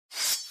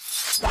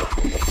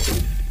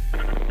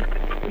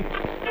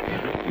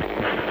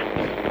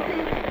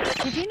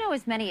know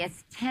as many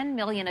as 10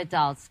 million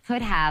adults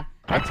could have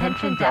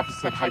attention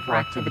deficit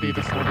hyperactivity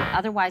disorder,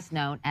 otherwise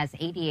known as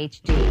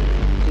ADHD.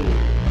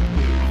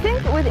 I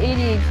think with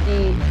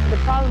ADHD, the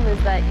problem is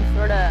that you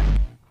sort of...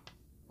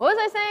 What was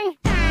I saying?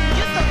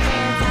 You're so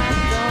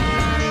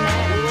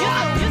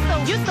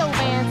anti-donut. You're so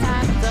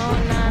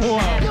anti-donut. You're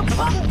so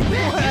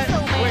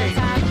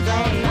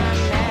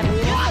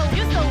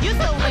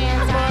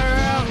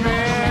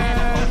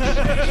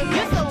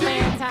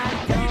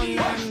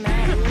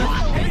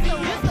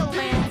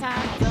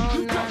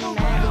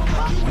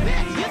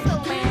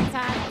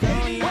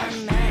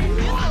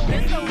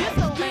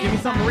Give me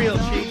something real,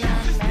 Cheech.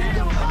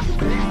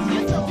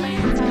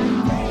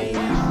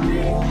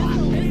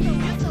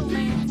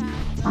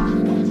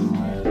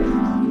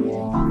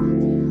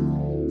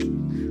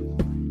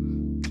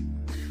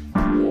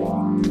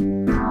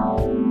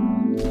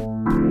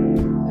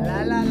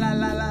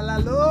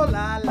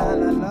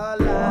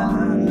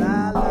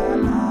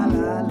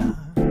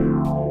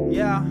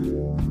 Yeah.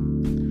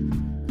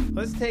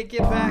 Let's take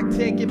it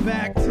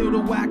back to the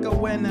whacker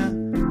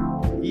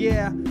winner.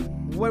 Yeah.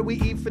 What we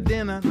eat for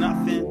dinner?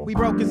 Nothing. We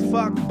broke as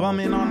fuck,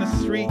 bumming on the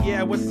street.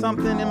 Yeah, with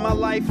something in my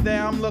life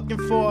there I'm looking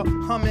for.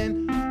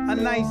 Humming a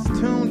nice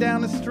tune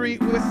down the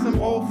street with some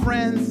old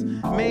friends.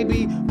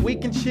 Maybe we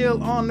can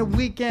chill on the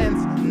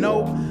weekends.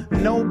 Nope,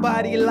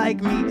 nobody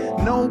like me.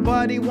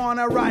 Nobody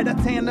wanna ride a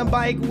tandem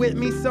bike with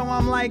me. So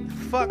I'm like,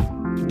 fuck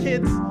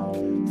kids,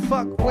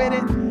 fuck with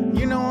it.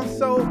 You know I'm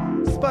so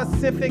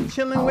specific,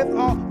 chilling with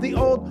all the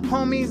old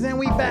homies, and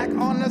we back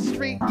on the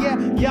street. Yeah,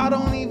 y'all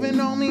don't even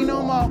know me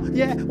no more.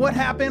 Yeah, what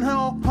happened,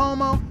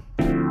 homo?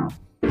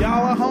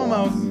 Y'all are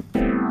homos.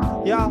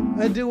 Y'all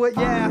do it,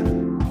 yeah,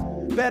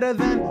 better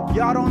than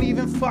y'all don't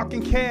even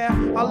fucking care.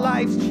 Our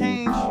lives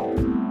change,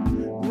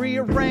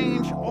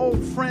 rearrange,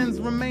 old friends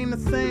remain the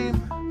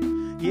same.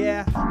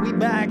 Yeah, we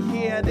back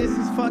here. This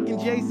is fucking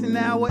Jason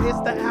Auer. It's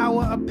the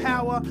hour of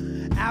power.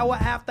 Hour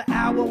after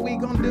hour, we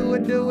gon' do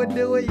it.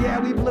 Yeah,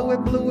 we blew it,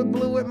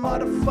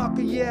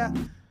 motherfucker, yeah.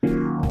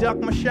 Duck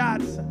my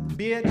shots,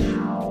 bitch.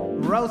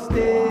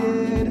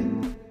 Roasted.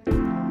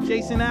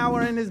 Jason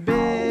Auer and his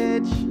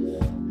bitch.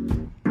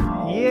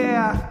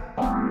 Yeah.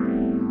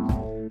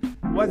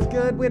 What's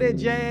good with it,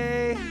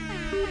 Jay?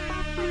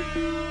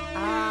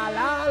 Ah,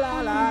 la,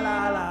 la, la,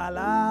 la,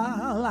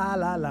 la, la,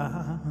 la,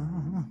 la.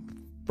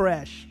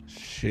 Fresh.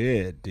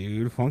 Shit,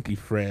 dude. Funky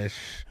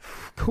fresh.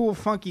 Cool,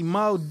 funky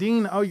Mo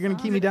Dean. Oh, you're going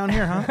to keep me down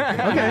here, huh?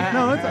 Okay.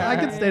 No, I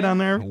could stay down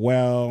there.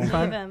 Well, Leave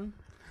him.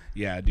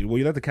 yeah, dude. Well,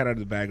 you let the cat out of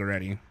the bag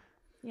already.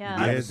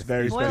 Yeah. It's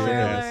very Spoiler special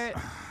alert.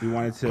 guest. We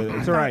wanted to.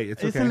 It's all right.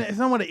 It's okay.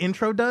 Isn't what an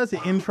intro does? It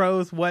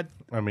intros what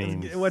I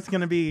mean, what's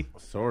going to be.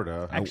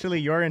 sorta. Actually,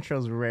 your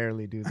intros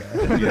rarely do that.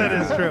 That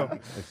is true.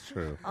 It's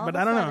true. All But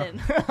of I a don't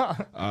know.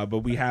 sudden. But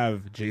we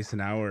have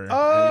Jason Auer.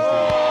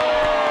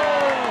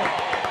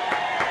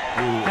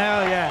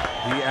 Hell yeah.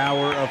 The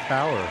hour of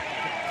power.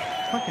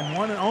 Fucking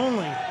one and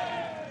only.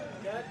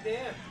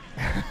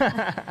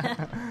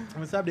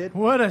 What's up, dude?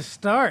 What a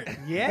start.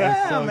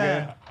 Yeah,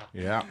 man.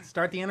 Yeah.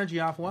 Start the energy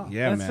off well.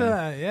 Yeah, That's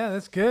man.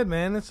 that's good,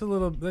 man. There's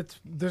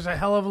a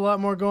hell of a lot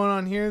more going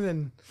on here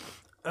than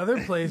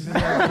other places.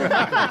 What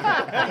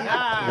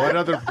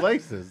other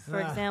places? For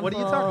example. What are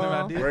you talking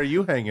about, dude? Where are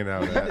you hanging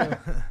out at?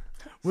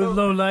 With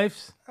low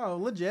lifes. Oh,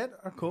 legit.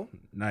 Oh, cool.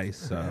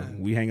 Nice.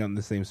 We hang out in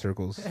the same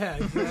circles. Yeah,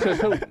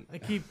 exactly. I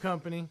keep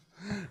company.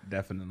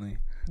 Definitely.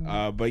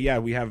 But yeah,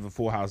 we have a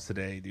full house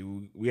today,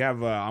 dude. We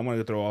have. I want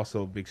to throw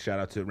also a big shout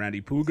out to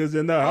Randy Puga's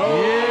in the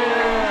house.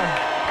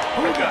 Yeah.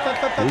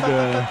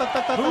 Puga.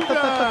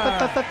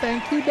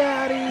 Thank you,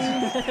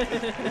 Daddy.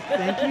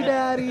 Thank you,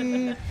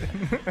 Daddy.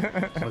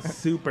 Was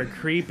super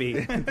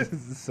creepy.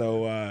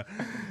 So,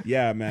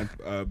 yeah, man.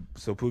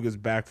 So Puga's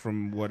back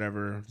from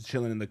whatever,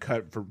 chilling in the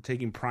cut for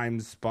taking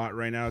Prime's spot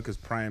right now because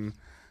Prime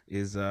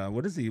is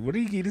what is he? What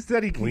did he just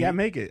said he can't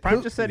make it?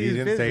 Prime just said He he's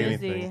didn't say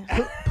busy. anything.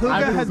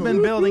 Puga has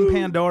been building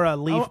Pandora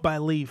leaf by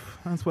leaf.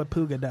 That's what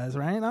Puga does,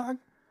 right, Dog?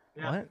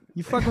 What?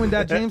 You fucking with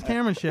that James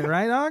Cameron shit,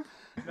 right, Dog?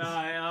 No,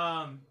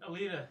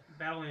 Alita,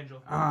 Battle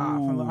Angel.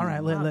 All right,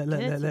 lit. Good All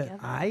together.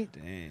 right.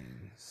 Dang.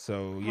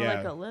 So More yeah,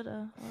 like a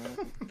litter.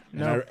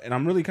 and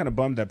I'm really kind of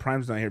bummed that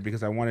Prime's not here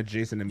because I wanted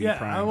Jason to meet Yeah,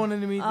 Prime. I wanted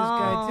to meet this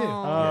guy too.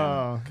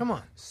 Oh. Come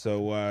on.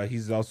 So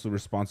he's also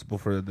responsible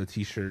for the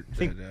T-shirt. I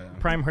think that,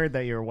 Prime heard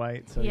that you're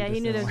white. So Yeah, he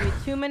just knew didn't there'd be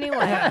too many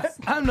whites.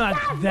 I'm not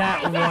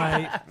that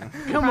white.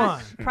 Come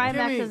on. Prime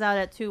Give me- maxes out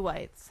at 2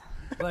 whites.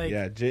 Like,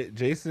 yeah,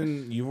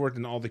 Jason, you've worked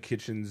in all the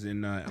kitchens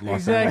in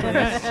Los exactly.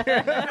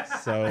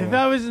 Angeles. So If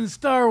I was in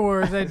Star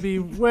Wars, I'd be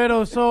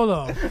Güero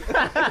Solo.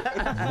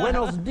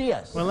 Buenos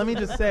dias. Well, let me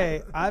just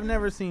say, I've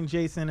never seen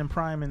Jason and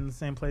Prime in the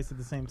same place at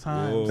the same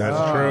time. Whoa.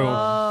 That's true.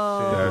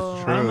 Oh. That's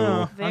I don't true.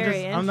 know.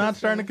 Very I'm not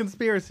starting a interesting.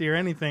 conspiracy or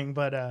anything,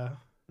 but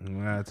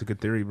that's a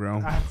good theory,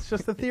 bro. it's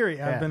just a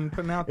theory I've been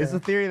putting out there. Is the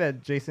theory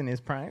that Jason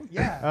is Prime?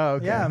 Yeah. Oh,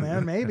 okay. Yeah,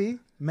 man. Maybe.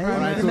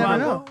 Prime You is never Waco.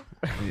 know.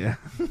 Yeah.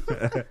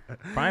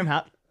 Prime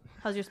hot.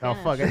 How's your Oh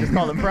Spanish? fuck! I just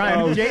called him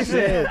Prime.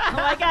 Jason. Oh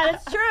my god,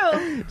 it's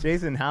true.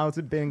 Jason, how's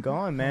it been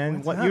going, man?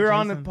 What's What up, you were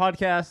on the Jason?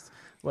 podcast?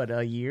 What,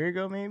 a year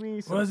ago, maybe?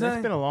 So Was it's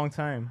I? been a long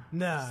time.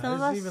 Nah, Some of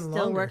it's us even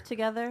still longer. work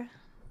together.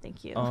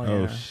 Thank you. Oh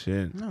yeah.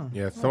 shit!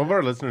 Yeah, some of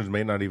our listeners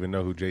may not even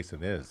know who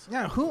Jason is.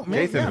 Yeah, who?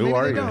 Jason, who maybe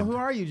are they you? don't. Who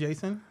are you,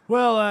 Jason?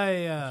 Well,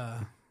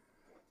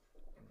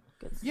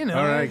 Good you know,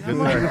 All right, good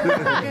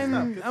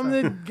I'm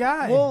the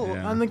guy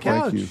Yeah. on the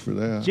couch. Thank you for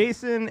that.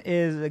 Jason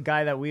is a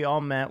guy that we all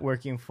met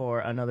working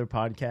for another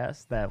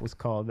podcast that was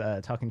called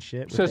Talking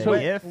Shit with So-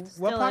 Eddie so- Ift.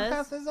 What Still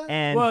podcast is that?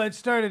 And Well, it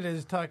started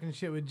as talking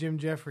shit with Jim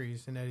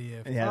Jeffries and Eddie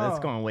Ift. yeah, that's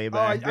going way Oh,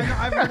 I back. know,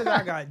 I've heard of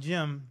that guy,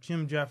 Jim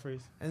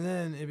Jeffries, And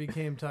then it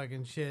became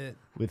talking shit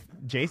with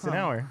Jason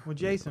Auer. with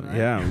Jason, right?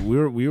 Yeah, we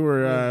were with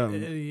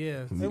Eddie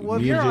Ift. Well,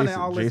 if me you're and on it,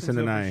 Jason, I'll Jason listen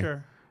to and it I. for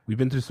sure. We've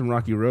been through some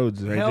rocky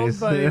roads, right, Hell, Jason?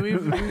 buddy,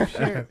 we've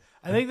shared.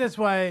 I think that's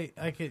why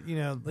I could, you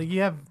know, like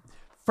you have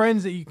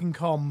friends that you can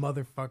call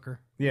motherfucker.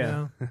 Yeah.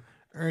 You know?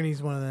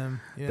 Ernie's one of them.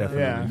 You know?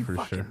 Definitely, Yeah. You for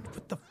fucking, sure.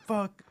 What the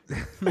fuck?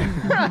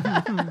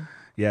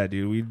 Yeah,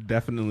 dude, we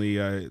definitely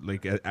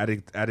like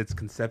at its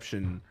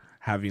conception,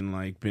 having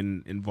like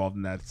been involved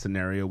in that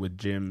scenario with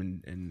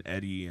Jim and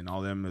Eddie and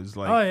all them, it was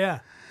like, Oh yeah,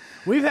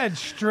 we've had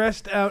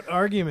stressed out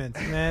arguments,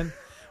 man.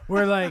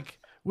 Where like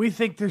we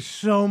think there's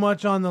so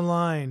much on the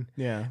line,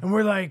 Yeah. and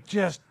we're like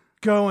just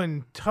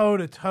going toe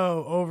to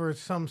toe over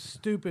some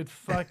stupid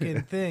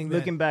fucking thing. that-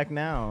 Looking back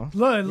now.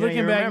 look, you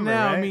looking back remember,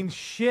 now, I right? mean,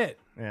 shit.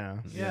 Yeah.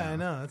 Yeah, I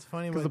know. That's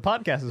funny. Because When,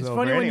 the podcast is it's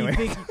over funny anyway. when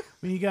you think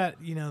when you got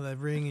the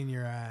ring in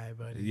your eye,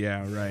 buddy.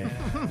 yeah,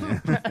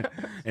 right.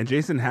 And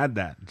Jason had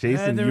that.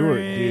 Jason, the you were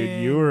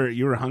ring. dude,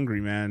 you were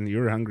hungry, man. You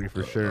were hungry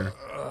for sure.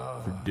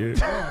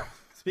 Dude.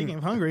 Speaking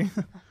of hungry,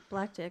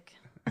 Black dick,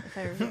 if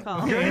I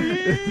recall.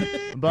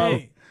 But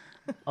Hey,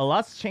 a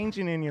lot's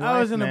changing in your life, I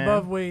was an man.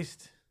 above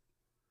waist.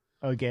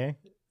 Okay.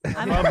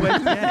 I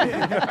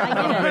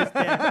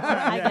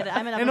get it.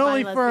 I'm an upper And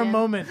only body for a lesbian.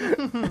 moment.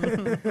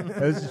 It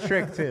was a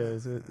trick, too.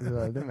 It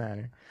didn't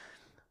matter.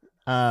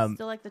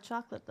 Still like the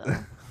chocolate though.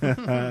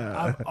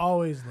 I've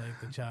always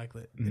liked the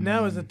chocolate. And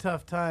that was a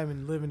tough time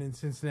in living in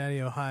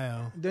Cincinnati,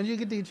 Ohio, don't you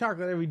get to eat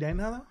chocolate every day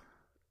now, though?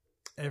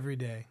 every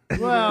day.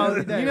 Well,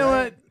 you know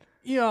what?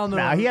 You all know.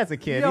 Nah, he has a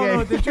kid. You all Yeah, know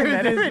what the he does truth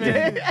that is, every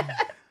man. day.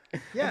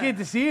 I get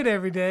to see it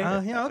every day.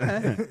 Yeah,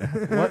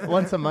 okay.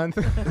 Once a month.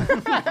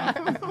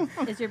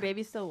 Is your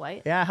baby still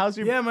white? Yeah, how's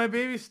your... Yeah, my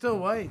baby's still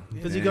white.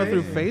 Does he go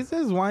through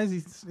phases? Why is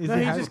he? No,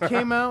 he just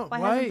came out Why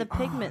white. hasn't the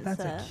pigment That's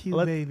a set? cute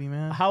Let- baby,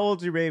 man. How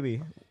old's your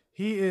baby?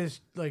 He is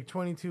like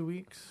 22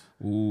 weeks.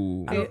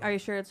 Ooh. Are you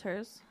sure it's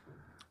hers?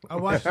 I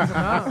watched him come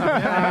out.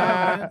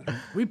 Yeah, man.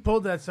 We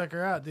pulled that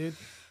sucker out, dude.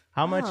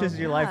 How much has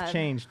your life God.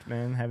 changed,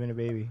 man, having a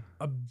baby?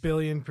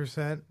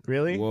 1,000,000,000%.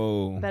 Really?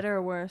 Whoa. Better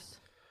or worse?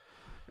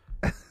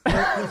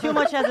 Too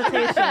much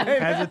hesitation.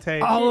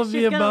 Hesitate. All of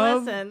She's the gonna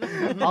above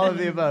listen. All of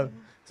the above.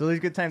 So there's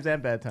good times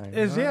and bad times.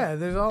 is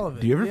there's all of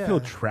it. Do you ever yeah. feel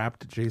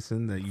trapped,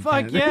 Jason? That you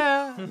Fuck can't-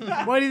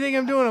 yeah! Why do you think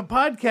I'm doing a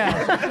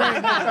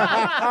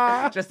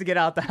podcast? Just to get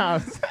out the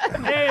house.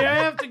 Hey, I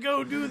have to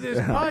go do this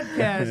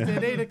podcast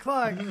at 8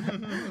 o'clock.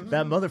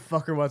 That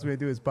motherfucker wants me to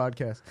do his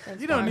podcast.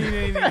 You don't need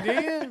anything, do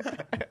you?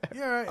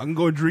 You're all right. I'm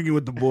going drinking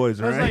with the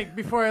boys, I was right? like,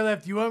 before I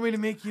left, you want me to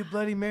make you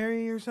Bloody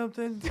Mary or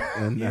something?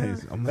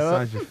 Nice. I'll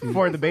massage your feet.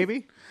 For the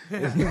baby?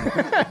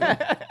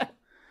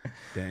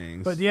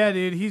 Dang. But yeah,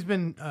 dude, he's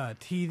been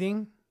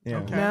teething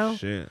Yeah. now.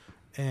 Shit.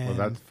 And Well,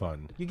 that's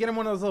fun. You get him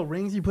one of those little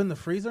rings you put in the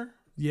freezer?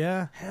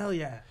 yeah. Hell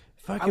yeah.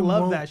 Fucking I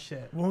love won't- that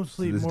shit. Won't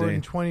sleep this more day.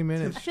 than 20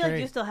 minutes I feel like you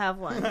straight. still have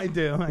one. I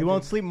do. He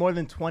won't sleep more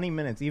than 20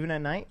 minutes, even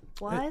at night?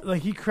 What?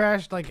 Like he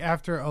crashed like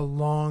after a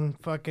long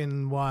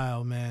fucking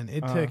while, man.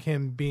 It took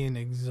him being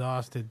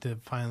exhausted to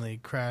finally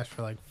crash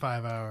for like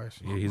 5 hours.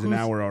 Yeah, he's an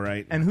hour, all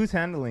right. And who's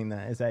handling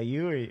that? Is that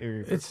you or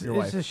It's your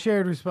wife? a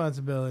shared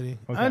responsibility.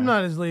 Okay. I'm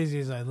not as lazy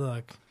as I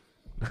look.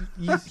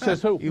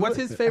 Says who? What's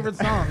his favorite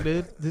song,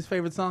 dude? His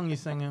favorite song you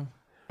sing him?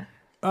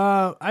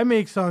 I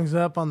make songs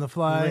up on the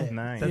fly. Lit.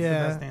 Nice. That's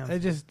yeah, the best answer. I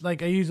just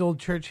like I use old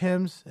church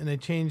hymns and I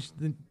change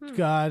the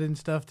God and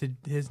stuff to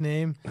his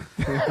name.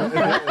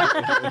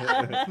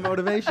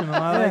 Motivational.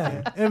 I like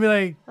it. It'd be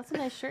like, That's a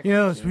nice shirt. you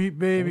know, sweet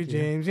baby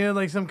James. You know,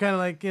 like some kind of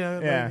like, you know,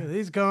 Yeah. like,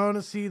 he's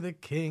gonna see the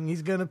king.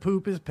 He's gonna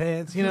poop his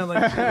pants. You know,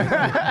 like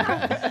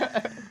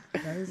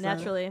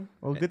Naturally.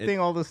 Well, good thing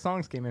all those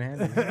songs came in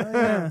handy.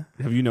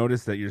 Have you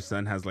noticed that your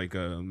son has like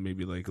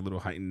maybe like a little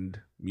heightened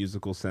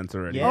musical sense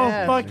already?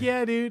 Yeah. oh fuck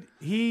yeah, dude.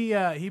 He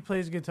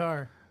plays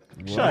guitar.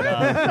 Shut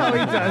up. No,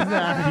 he does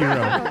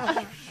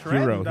not.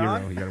 Hero.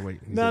 You gotta wait.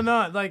 He's No, a-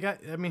 no, like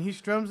I mean, he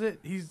strums it.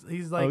 He's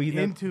like he's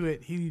not- into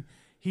it. He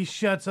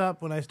shuts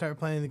up when I start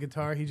playing the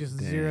guitar. He just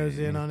zeroes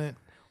in on it.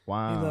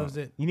 Wow. He loves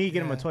it. You need to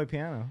get him a Yeah. toy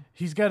piano.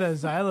 He's got a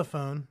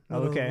xylophone.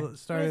 Oh, okay. What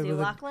Started is he, with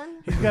a,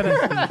 Lachlan? he's got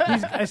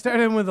a. I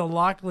started him with a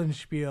Lachlan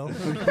spiel.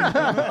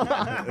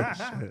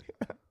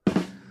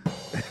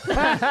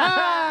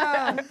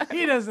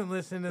 He doesn't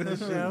listen to the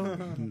show.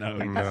 No,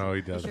 No,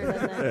 he He doesn't. sure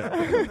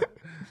doesn't.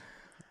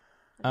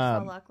 I saw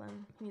Um,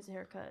 Lachlan. He needs a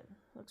haircut.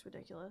 Looks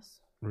ridiculous.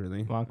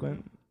 really.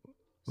 Lachlan?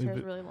 His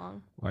hair's really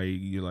long. Why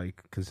you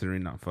like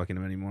considering not fucking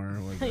him anymore?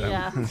 Like,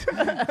 Yeah.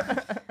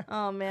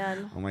 Oh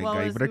man. Oh my Woe god,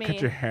 you is better me.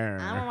 cut your hair.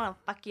 I don't want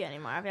to fuck you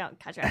anymore if you don't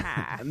cut your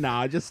hair.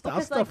 Nah, just Well, I'll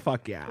 'cause, still like,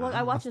 fuck you. Well,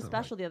 I watched a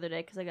special the other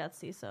day because I got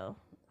CISO.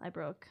 I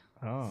broke.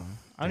 Oh,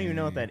 I don't even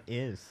know what that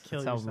is. Kill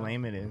That's yourself. how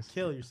lame it is.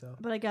 Kill yourself.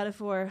 But I got it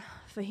for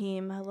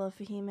Fahim. I love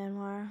Fahim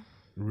Anwar.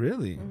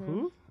 Really?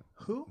 Mm-hmm.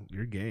 Who?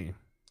 You're gay.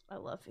 I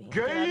love Fahim.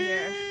 Get out of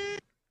here.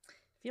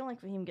 If you don't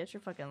like Fahim, get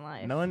your fucking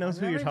life. No one knows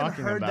who I've you're never even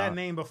talking heard about. that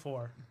name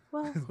before.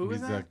 Well, Who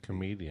is He's that? a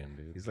comedian,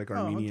 dude. He's like Oh,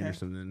 Armenian okay. or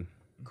something.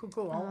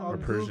 Cool. Or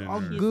Persian I'll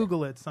or-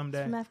 Google it He's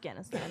someday. from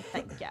Afghanistan.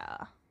 Thank ya.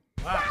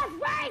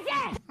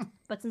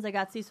 But since I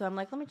got CISO, I'm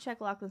like, let me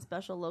check Lachlan's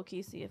special low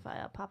key, see if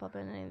I pop up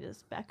in any of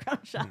his background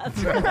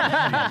shots.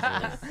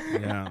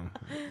 Yeah.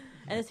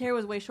 And his hair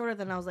was way shorter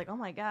than I was like, oh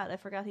my god, I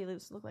forgot he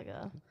looked like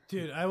a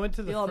Dude, I went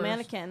to the old first,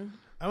 mannequin.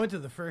 I went to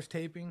the first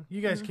taping.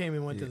 You guys came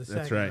and went to the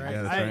That's second, right.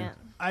 Yeah, that's I, right.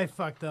 I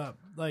fucked up.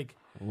 Like,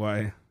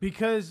 Why?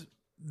 because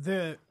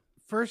the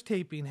first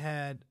taping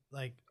had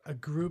like a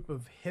group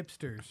of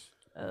hipsters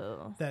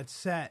Oh. that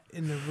sat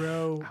in the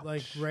row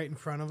like right in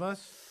front of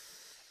us,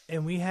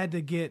 and we had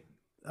to get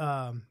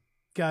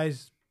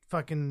guys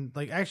fucking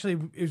like actually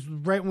it was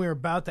right when we were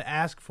about to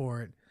ask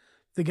for it.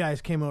 The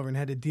guys came over and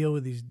had to deal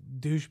with these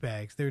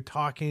douchebags. They were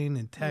talking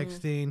and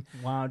texting.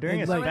 Wow, during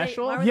a And, like-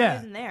 special? Why were Yeah. they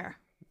even there?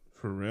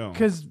 For real.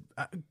 Because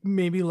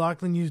maybe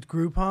Lachlan used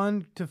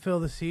Groupon to fill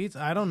the seats.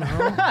 I don't know.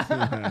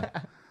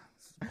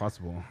 It's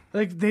possible.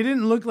 Like they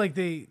didn't look like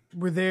they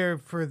were there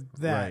for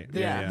that. Right, They-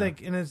 yeah.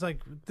 Like, and it's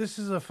like this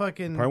is a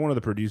fucking Probably one of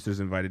the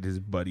producers invited his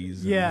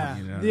buddies. yeah,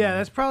 And, you know, yeah.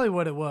 That's probably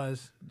what it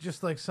was.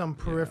 Just like some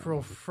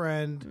peripheral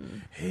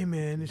friend. Hey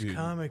man, this Dude.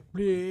 comic.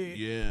 Bleh.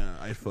 Yeah,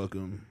 I fuck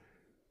him.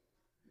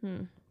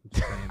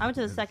 I went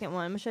to the second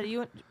one. Michelle, did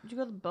you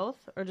go to both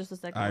or just the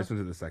second I one? just went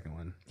to the second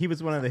one. He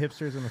was one of the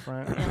hipsters in the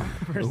front.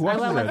 Who I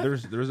else went was there?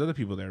 with- There was other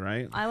people there,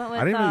 right? I went with,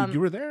 I didn't know you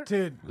were there,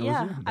 Dude. That was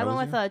Yeah, you? That I went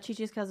was with you?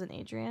 Chi-Chi's cousin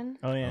Adrian.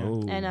 Oh yeah.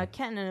 Oh. And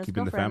Kenton and his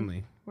Keeping the girlfriend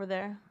family. were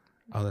there.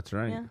 Oh, that's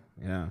right. Yeah.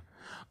 Yeah.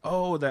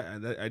 Oh,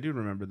 that I do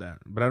remember that,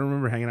 but I don't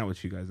remember hanging out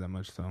with you guys that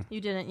much. So.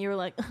 You didn't. You were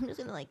like, I'm just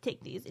gonna like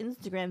take these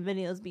Instagram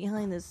videos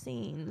behind the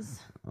scenes.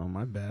 Oh,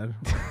 my bad.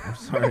 I'm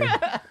sorry.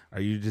 Are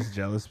you just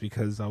jealous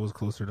because I was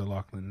closer to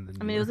Lachlan than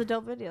I you mean, it were? was a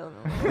dope video.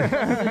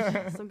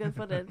 Some good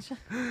footage.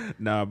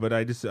 No, but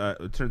I just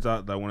it turns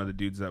out that one of the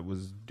dudes that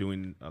was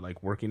doing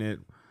like working it,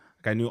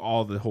 like I knew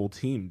the whole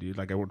team, dude.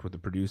 Like I worked with the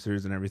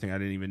producers and everything. I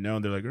didn't even know.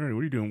 And they're like, "Ernie,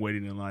 what are you doing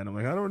waiting in line?" I'm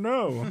like, "I don't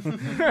know."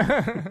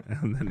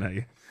 And then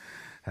I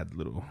had a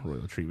little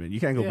royal treatment. You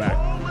can't go back.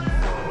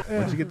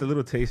 Once you get the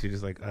little taste, you're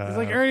just like, It's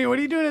like Ernie, what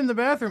are you doing in the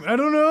bathroom? I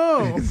don't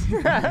know.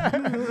 you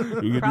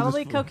gonna do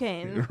Probably this-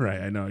 cocaine. Right,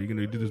 I know. You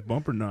gonna do this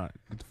bump or not?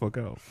 Get the fuck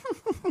out.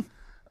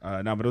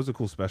 No, but it was a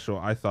cool special.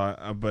 I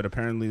thought, but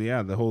apparently,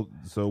 yeah,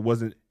 so it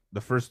wasn't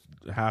the first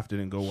half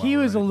didn't go well. He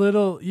was right? a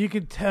little. You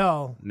could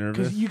tell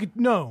Nervous? you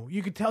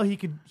could tell he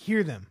could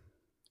hear them.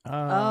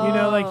 Oh. You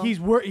know, like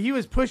he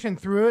was pushing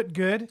through it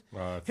good.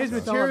 His So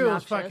material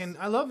is obnoxious. fucking.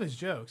 I love his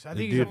jokes. I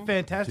think Dude, he's a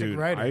fantastic dude,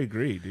 writer. I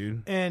agree,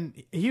 dude. And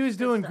he was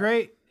doing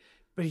great,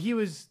 but he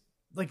was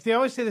like they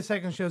always say the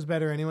second show's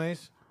better,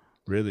 anyways.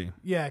 Really?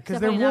 Yeah, because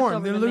Except they're when he knocked warm,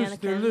 over they're the loose,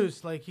 they're mannequin.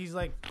 loose. Like he's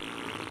like,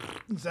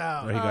 it's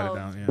out. Or he got Oh. it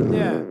down,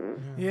 yeah.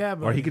 Yeah,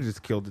 but Or he could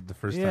just killed it the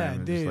first yeah, time.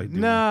 And dude. just, like, do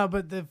Nah,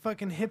 but the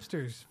fucking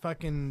hipsters,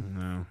 fucking.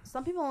 No.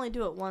 Some people only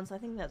do it once. I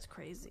think that's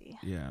crazy.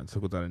 Yeah, it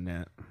took without a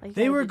net. Like, you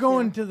They gotta were be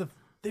going too- to the.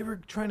 They were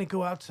trying to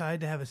go outside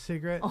to have a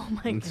cigarette. Oh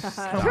my god!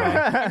 Stop.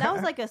 And that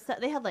was like a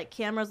set. They had like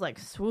cameras like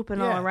swooping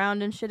Yeah. all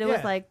around and shit. It Yeah.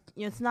 was like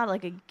it's not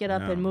like a get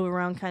up No. and move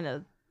around kind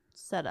of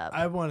setup.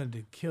 I wanted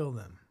to kill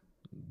them.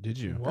 Did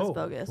you? That's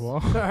bogus.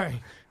 Sorry.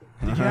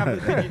 Do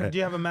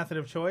you have a method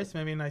of choice?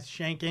 Maybe a nice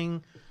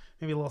shanking,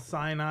 maybe a little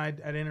cyanide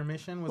at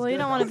intermission. Was Well, you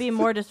good? don't want to be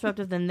more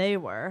disruptive than they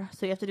were,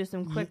 so you have to do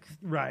some quick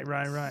Right.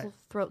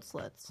 throat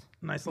slits.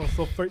 Nice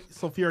little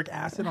sulfuric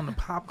acid on the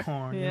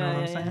popcorn. You know what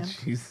I'm saying?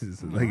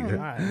 Jesus. Like,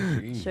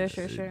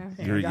 Sure.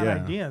 Hey, You're- I got yeah.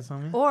 ideas,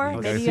 homie. Or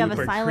That's maybe you have a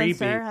super silencer.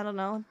 creepy. I don't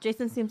know.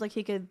 Jason seems like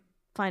he could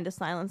find a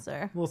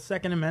silencer. little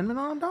Second Amendment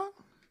on him, dog.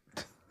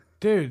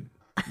 Dude,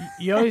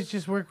 you always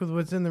just work with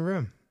what's in the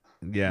room.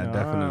 Yeah,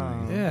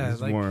 definitely. Yeah,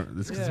 it's like- more.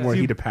 This is yeah. more Do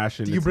you- heat of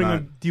passion. Do you It's bring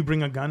not- do you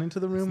bring a gun into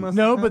the room? most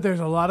No, of the but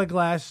there's a lot of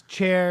glass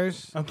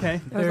chairs.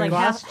 Okay. There's like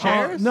There's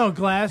half, no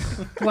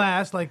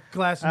glass, like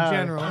glass in Oh.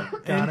 general,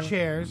 and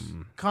chairs,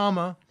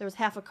 comma. there was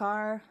half a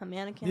car, a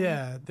mannequin.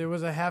 Yeah, there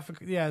was a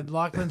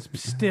Lachlan's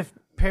stiff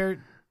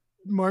pair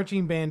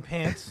marching band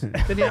pants.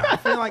 Did he, I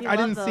feel like He I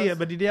didn't loved see those. it,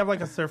 but did he have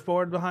like a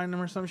surfboard behind him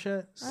or some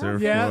shit?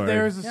 surfboard. Yeah,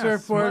 there's a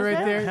surfboard smart.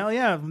 right there. Hell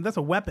yeah, that's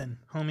a weapon,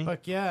 homie.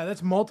 Fuck yeah,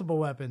 that's multiple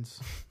weapons.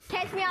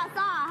 Catch me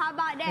outside. How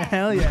about that?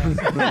 Hell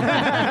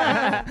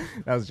yeah.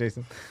 That was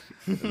Jason.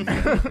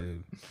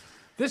 Dude.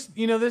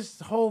 This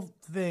whole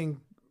thing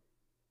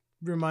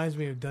reminds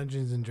me of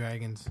Dungeons and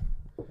Dragons.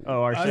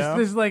 Oh, our show.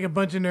 This is like a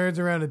bunch of nerds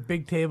around a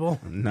big table.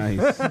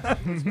 Nice.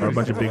 Or a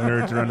bunch of big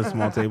nerds around a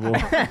small table.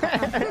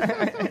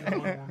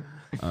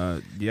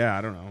 Yeah,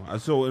 I don't know.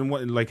 So, in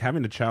what, like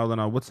having a child and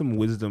all, what's some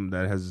wisdom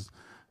that has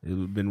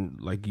It's been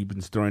like you've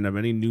been storing up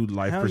any new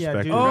life Hell yeah,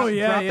 perspective. dude. Oh,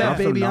 yeah, Drop yeah. that Drop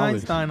some baby knowledge.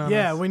 Einstein on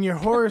Yeah, us. when your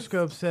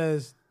horoscope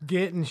says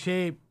get in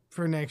shape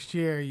for next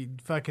year, you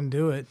fucking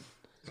do it.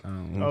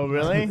 Oh,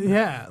 really?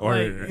 Yeah, Or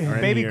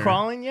Baby any-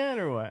 crawling yet,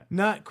 or what?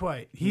 not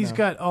quite. He's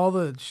got all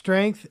the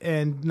strength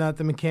and not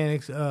the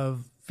mechanics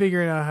of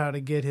figuring out how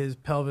to get his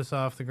pelvis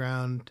off the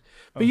ground.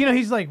 But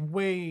he's like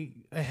way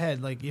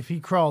ahead. Like if he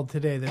crawled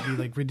today, that'd be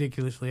like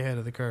ridiculously ahead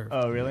of the curve.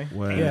 Oh, really?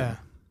 Well, Yeah,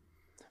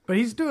 but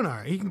he's doing all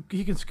right.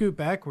 He can scoot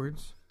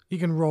backwards. He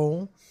can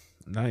roll.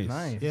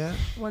 Nice. Yeah.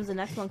 When's the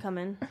next one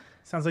coming?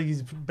 Sounds like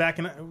he's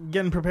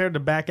getting prepared to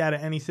back out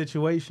of any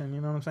situation.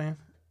 You know what I'm saying?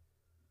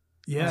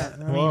 Yeah.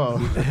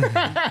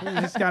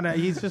 I mean,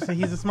 he's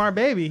a smart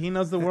baby. He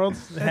knows the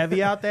world's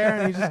heavy out there,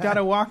 and he just got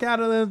to walk out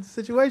of the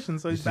situation.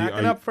 So he's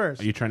backing up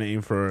first. Are you trying to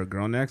aim for a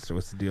girl next, or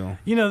what's the deal?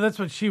 That's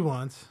what she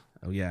wants.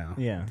 Oh yeah,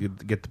 Yeah.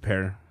 Get the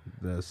pair,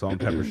 the salt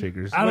and pepper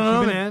shakers. I don't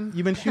know, you been, man.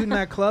 You been shooting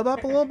that club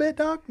up a little bit,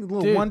 dog? A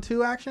little Dude.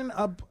 1-2 action,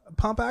 up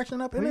pump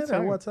action up in What are you it, or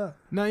talking- what's up?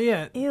 Not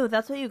yet. Ew,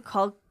 that's what you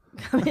call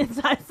coming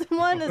inside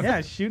someone? Is Yeah,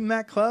 shooting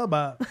that club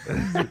up. You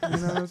know what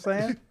I'm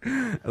saying?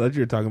 I thought you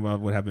were talking about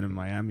what happened in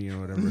Miami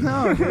or whatever.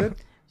 No, dude.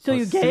 So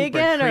you gay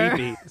again,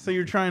 or So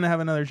you're trying to have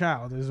another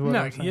child? Is what I'm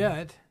Not saying.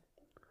 yet.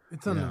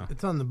 It's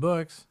on the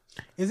books.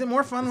 Is it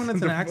more fun when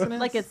it's an accident?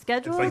 like it's It's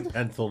scheduled? like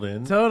penciled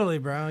in. Totally,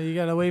 bro. You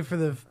gotta wait for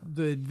the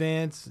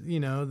advance.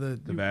 The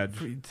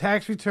badge.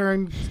 tax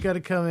return. It's got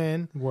to come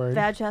in. Word.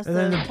 Badge has And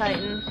then to the-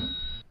 tighten.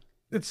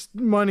 It's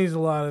money's a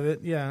lot of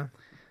it. Yeah.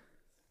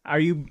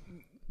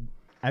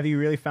 Have you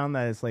really found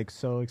that it's like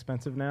so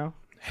expensive now?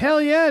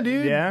 Hell yeah,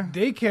 dude. Yeah?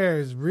 Daycare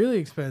is really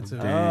expensive.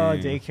 Oh,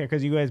 Dang. daycare,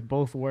 because you guys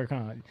both work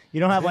on. You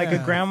don't have like a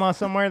Yeah. grandma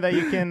somewhere that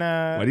you can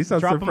Why do you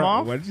sound drop them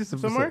off Why did you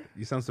somewhere?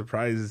 You sound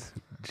surprised,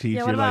 Chief. Yeah,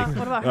 You're what like,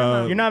 about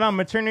her? You're not on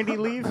maternity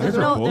leave? There's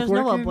are no, both there's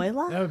no working?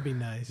 abuela? That would be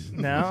nice.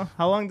 No?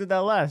 How long did that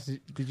last?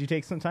 Did you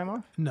take some time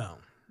off? No.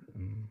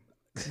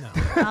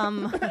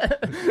 Um,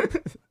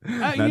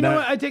 You know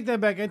what? I take that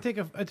back. I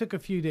took a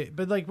few days,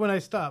 but like when I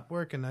stopped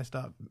working, I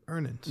stopped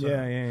earning. So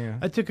Yeah.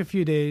 I took a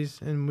few days,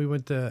 and we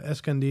went to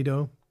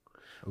Escondido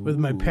with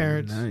my ooh,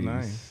 parents.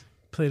 Nice.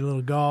 Played a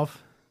little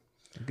golf.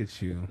 Look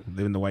at you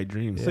living the white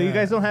dream. So you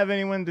guys don't have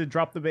anyone to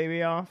drop the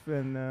baby off?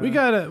 And We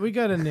got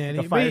a nanny.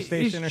 the fire But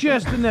station or It's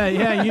just a nanny.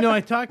 Yeah,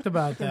 I talked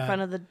about in that.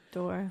 front of the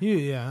door.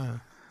 Yeah.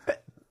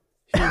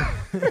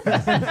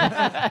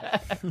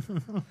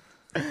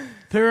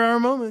 There are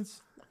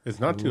moments. It's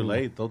not too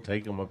late. They'll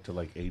take them up to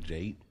like age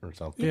 8 or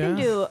something. You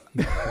Yeah. can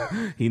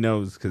do He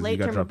knows because you late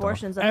got term dropped off.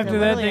 abortions up After to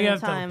that, really they any have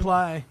to time.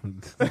 apply.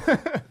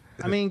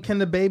 I mean, can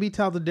the baby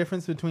tell the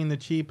difference between the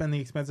cheap and the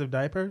expensive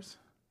diapers?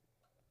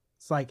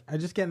 It's like, I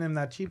just getting him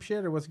that cheap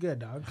shit, or what's good,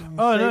 dog?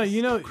 Oh no,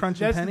 Steaks,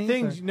 crunching that's pennies, the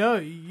thing. or- No,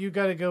 you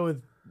got to go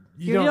with.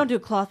 You don't do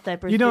cloth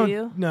diapers, You don't. do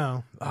you?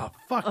 No. Oh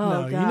fuck Oh,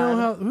 no. You know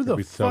God. who the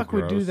be so fuck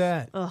would do gross.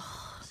 that? Ugh.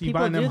 So you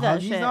People buying them do that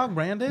Huggies, shit. dog,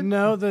 branded?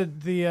 No,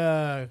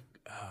 the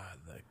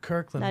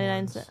Kirkland 99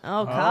 ones. cents.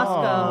 Oh,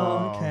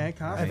 Costco. Okay,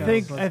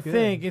 Costco. I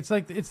think it's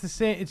like it's the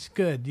same. It's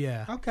good.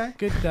 Yeah. Okay,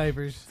 Good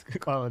diapers.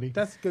 good quality.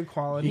 that's good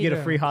quality. You get a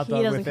Yeah. free hot He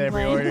dog doesn't with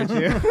every complain.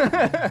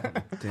 order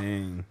too.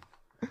 Dang,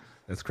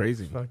 that's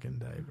crazy. Fucking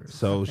diapers.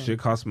 So shit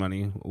costs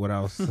money. What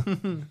else?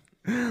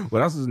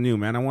 What else is new,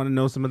 man? I want to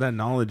know some of that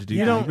knowledge, dude.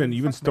 You You've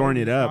been storing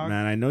it babies, up, dog.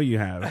 man. I know you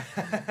have.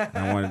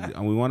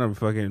 We want to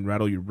fucking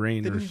rattle your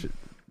brain or shit.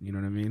 You know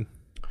what I mean?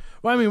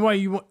 Well, I mean, why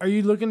are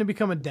you looking to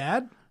become a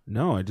dad?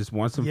 No, I just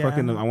want some Yeah.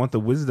 fucking. I want the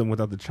wisdom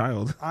without the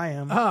child. I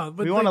am. Oh,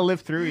 but We want to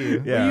live through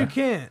you. Well, you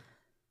can't.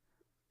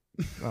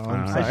 Oh,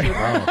 I'm sorry.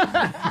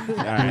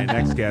 All right,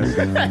 next guest.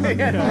 God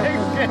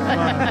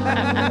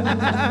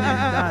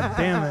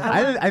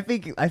damn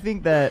it. I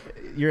think that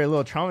you're a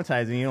little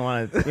traumatized and you don't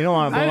want to blow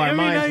our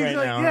minds he's right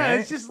like, now. yeah, right?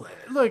 it's just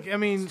look. I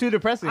mean, It's too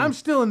depressing. I'm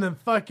still in the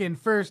fucking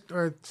first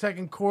or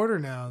second quarter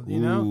now. You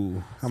know,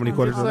 Ooh, how many Sounds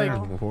quarters are like- there?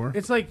 Before?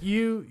 it's like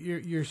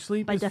your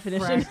sleep By is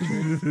definition.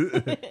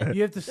 fractured.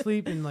 You have to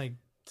sleep in like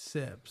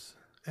sips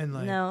and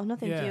like No, no,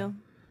 thank yeah. you.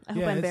 I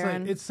hope Yeah, I'm it's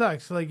barren. like it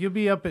sucks. Like you'll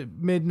be up at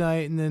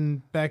midnight and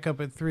then back up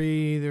at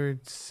 3 or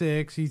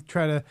 6. You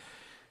try to,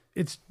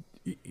 it's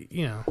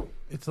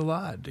it's a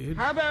lot, dude.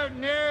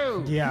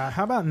 Yeah,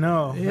 how about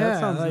no? Yeah, that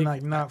sounds like-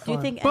 like not Do fun.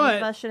 you think any But-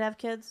 of us should have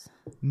kids?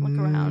 Look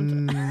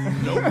around.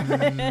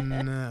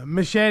 No.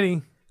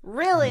 Machete.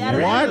 Really? I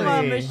don't What? know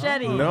about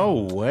machete. No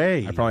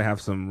way. I probably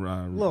have some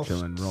little,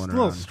 chilling, rolling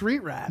little around.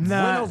 street rats.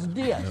 Nah,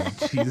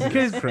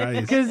 Jesus Christ.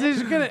 because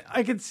there's gonna.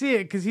 I could see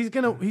it because he's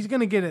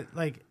gonna get it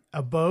like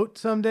a boat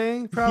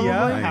someday, probably.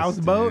 Yeah. Nice,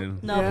 houseboat?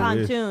 dude. No, Yeah.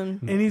 pontoon.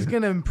 And he's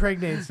gonna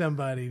impregnate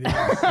somebody. Dude. He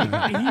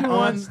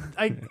wants.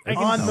 I can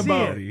on the see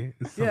boat. it.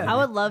 Yeah. I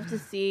would love to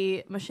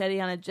see Machete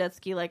on a jet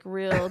ski, like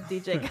real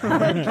DJ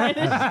Khaled kind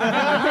of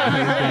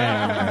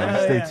Yeah,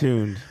 stay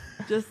tuned.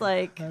 shit. Just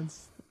like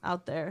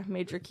out there,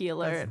 major key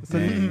alert. It's a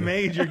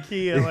major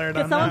key alert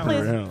Can on someone that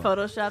please Real.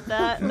 Photoshop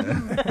that?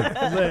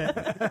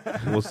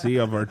 We'll see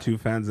of our 2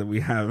 fans that we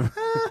have.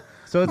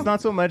 So it's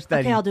not so much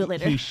that Okay, I'll do it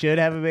later. he should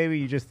have a baby.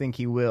 You just think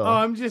he will. Oh,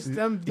 I'm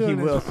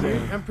doing will his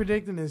future. I'm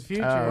predicting his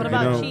future. What I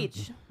about know.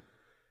 Cheech?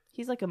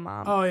 He's like a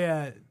mom. Oh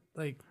yeah,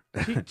 like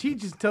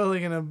Cheech is totally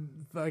gonna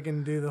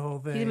fucking do the whole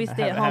thing. He's gonna be Have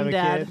stay-at-home a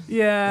dad. kid?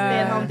 Yeah,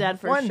 Stay-at-home dad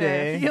for One sure.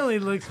 day. He only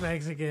looks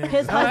Mexican.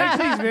 His Oh,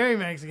 actually, he's very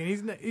Mexican.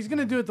 He's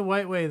gonna do it the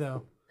white way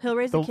though. He'll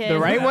raise the kid. The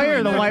right way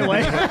or the white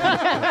way?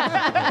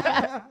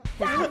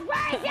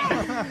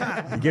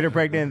 Get her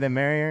pregnant and then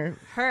marry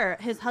her.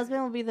 His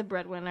husband will be the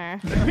breadwinner.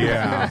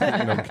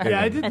 Yeah. No kidding.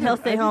 Yeah, I did. And he'll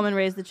stay home and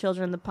raise the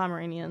children, the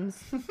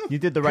Pomeranians. You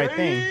did the right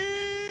thing.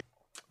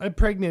 I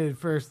impregnated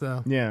first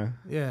though. Yeah,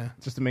 Yeah.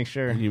 just to make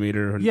sure. You made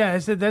her. Yeah, I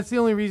said that's the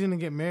only reason to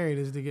get married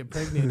is to get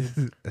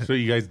pregnated. So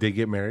you guys did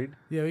get married?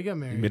 Yeah, we got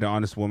You married. made an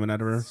honest woman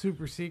out of her.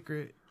 Super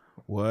secret.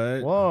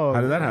 What? Whoa.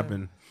 How did that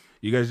happen?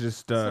 You guys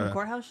just Some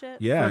courthouse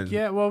shit? yeah. Fuck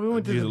yeah. Well, we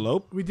went Did to you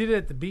elope? We did it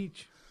at the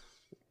beach.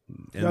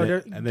 And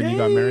then you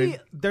got married.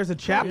 There's a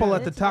chapel Yeah,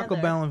 at the they're Taco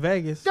together. Bell in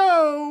Vegas.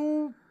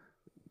 Go.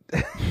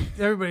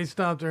 Everybody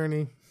stopped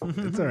Ernie.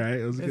 It's all right.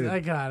 It was good.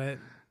 I got it.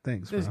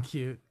 Thanks, It was bro.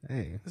 cute.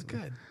 Hey. It's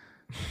good.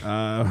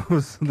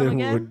 So then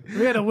again?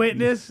 We had a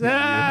witness.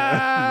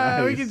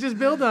 Ah, we nice. can just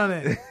build on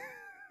it.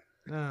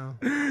 No.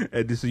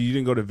 So you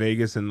didn't go to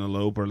Vegas and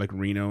elope or like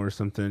Reno or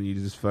something. You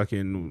just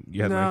fucking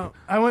you had No,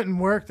 I went and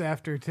worked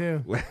after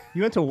too.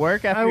 You went to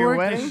work after I your worked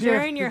wedding? the shift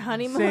During your the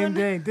honeymoon? Same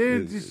day,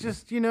 dude. It's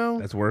just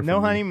that's work. No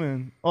for me.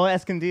 honeymoon. Oh,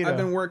 Escondido. I've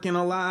been working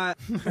a lot.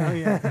 oh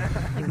yeah,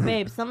 Like,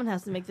 babe, someone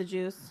has to make the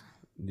juice.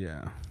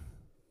 Yeah.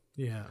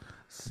 yeah.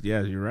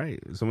 Yeah, you're right.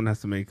 Someone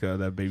has to make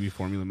that baby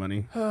formula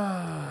money.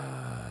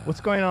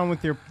 What's going on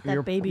with your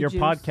baby your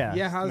juice. podcast,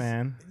 Yeah,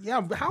 man?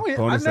 Yeah, how is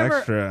Bonus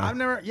extra. I've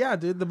never. Yeah,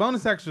 dude, the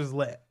bonus extra is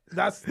lit.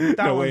 That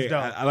No, one's wait.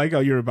 dope. I like how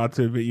you're about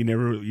to admit you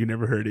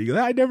never heard it. You go,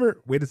 I never.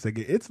 Wait a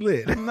second. It's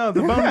lit. No,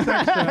 the bonus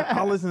extra.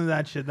 I'll listen to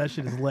that shit. That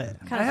shit is lit.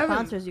 What kind of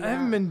sponsors you I got?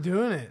 haven't been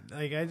doing it.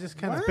 Like I just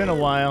kind of. It's been a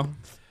while.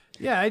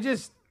 Yeah, I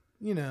just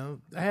I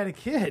had a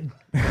kid.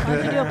 Why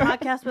don't you do a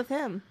podcast with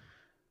him?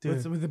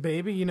 With the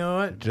baby. You know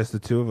what? Just the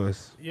two of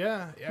us.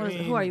 Yeah. I What is it?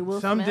 mean, Who are you, Will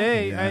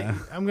someday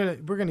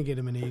Smith? we're gonna get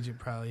him an agent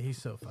probably.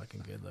 He's so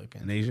fucking good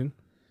looking. An Asian?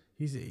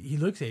 He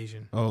looks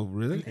Asian. Oh,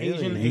 really?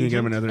 Asian You can get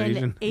him another An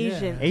Asian.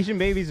 Asian. Asian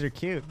babies are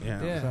cute.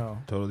 Yeah. Yeah. So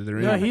Totally. They're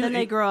No, in. Then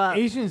they grow up.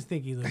 Asians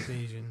think he looks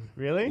Asian.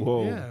 really?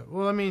 Whoa. Yeah.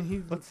 Well, I mean,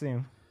 he Let's see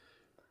him.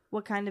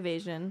 What kind of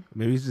Asian?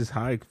 Maybe he's just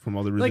high from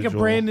all the like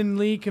residual. a Brandon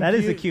Lee. That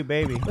is a cute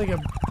baby. Like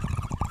a.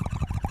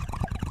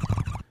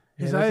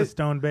 Yeah, His that's a eyes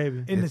stoned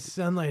baby. in the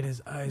sunlight.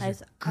 His eyes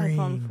Nice are green.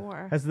 iPhone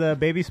 4. Has the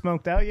baby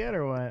smoked out yet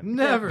or what?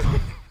 Never. Do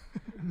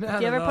you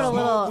ever put a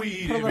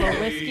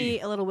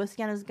little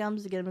whiskey on his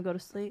gums to get him to go to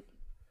sleep?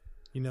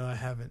 You know, I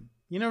haven't.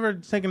 You never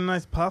taken a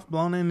nice puff,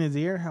 blown in his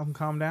ear, help him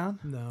calm down?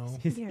 No.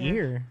 His Yeah.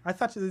 ear. I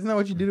thought isn't that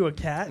what you do to a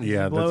cat? You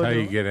Yeah, blow that's how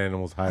it you to- get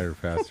animals higher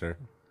faster.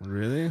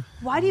 Really?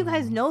 Why do you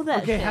guys know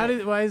that? Okay,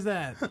 shit? why is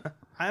that?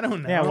 I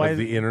don't know. Yeah, why Like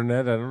the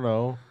internet, I don't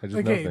know. I just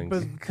Okay, know things.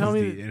 but tell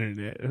The me.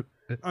 internet.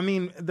 I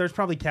mean, there's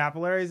probably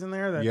capillaries in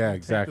there that Yeah, take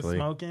exactly. the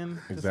smoke in,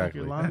 just like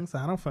Exactly. your lungs.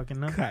 I don't fucking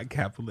know.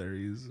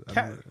 Capillaries.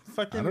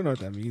 Fucking I don't know what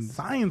that means.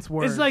 science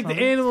word. It's like the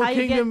something. Animal How you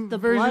get Kingdom the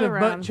version blood of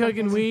butt around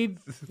chugging something. weed.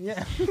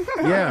 Yeah.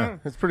 Yeah,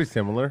 it's pretty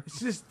similar.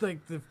 It's just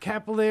like the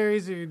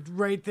capillaries are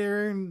right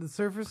there in the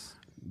surface.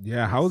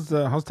 Yeah. How's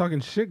talking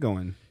shit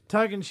going?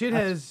 Talking shit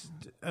has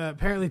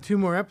apparently 2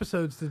 more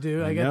episodes to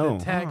do. I got know.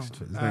 the text.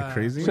 Isn't that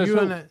crazy?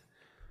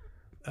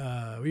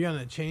 Were you on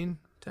a chain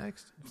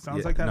text? Sounds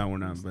Yeah, like that. no, we're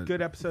not, but-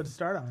 Good episode to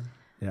start on.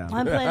 Yeah.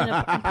 I'm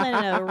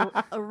planning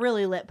a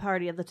really lit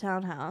party at the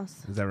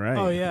townhouse. Is that right?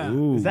 Oh, yeah.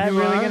 Ooh, Is that You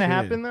really are? gonna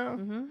happen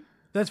though?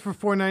 That's for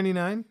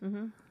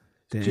 $4.99.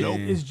 Damn.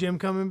 Is Jim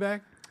coming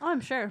back? Oh,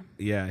 I'm sure.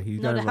 Yeah, he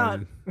No got doubt.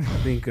 invited. I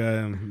think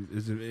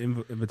his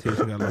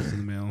invitation got lost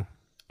in the mail.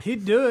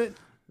 He'd do it.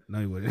 No,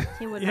 he wouldn't.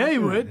 He would. Yeah, he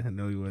would.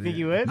 No, he wouldn't. Think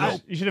you would?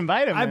 You should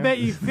invite him. I man. bet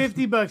you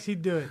 $50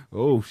 he'd do it.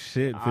 Oh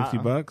shit,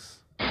 $50.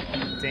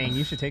 Dang,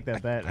 you should take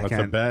that bet. What's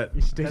a bet?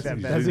 You should take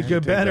that bet. That's a should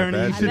good take bet, that Ernie.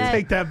 bet. You should I bet-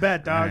 take that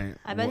bet, dog. Alright.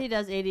 I bet he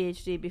does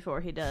ADHD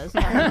before he does.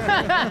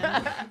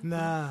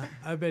 Nah,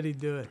 I bet he'd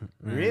do it.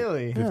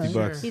 Really?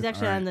 $50. He's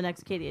actually All on right. the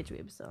next KDH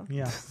episode.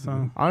 Yeah.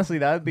 So Honestly,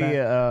 that would be Bet.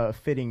 a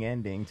fitting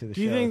ending to the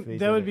Do show. you if think they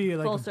that did would it. be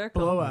like Full a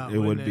circle. blowout? It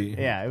would wouldn't be.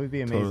 Yeah, it would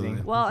be amazing.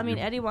 Totally. Well, I mean,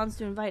 Eddie wants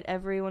to invite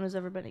everyone who's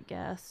ever been a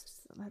guest.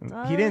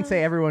 He didn't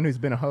say everyone who's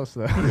been a host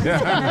though.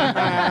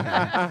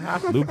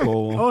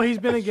 Loophole. Oh, he's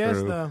been a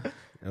guest True. though.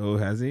 Oh,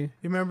 has he? You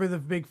remember the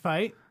big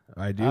fight?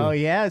 I do. Oh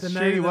yeah, it's The true.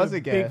 night He of was the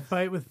a big guest.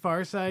 fight with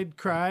Farside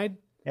cried.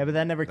 Yeah, but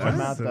that never came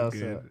That's out so though. good.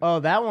 So. Oh,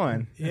 that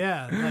one.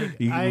 Yeah, like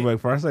Like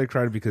Farside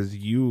cried because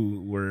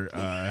you were.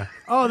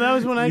 oh, that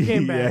was when I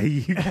came Yeah, back.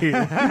 you did.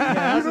 Yeah,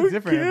 that was a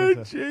different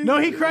episode. No,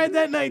 he cried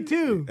that night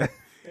too.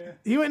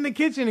 He went in the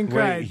kitchen and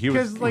cried Wait, he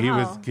was like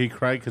he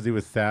cried because he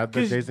was sad that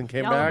 'Cause Jason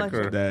came y'all a back, bunch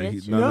or of- That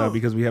Bitch. no, No.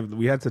 because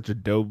we had such a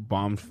dope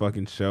bomb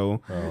fucking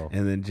show, Oh.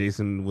 and then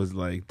Jason was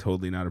like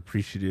totally not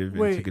appreciative and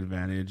Wait. took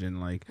advantage, and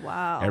like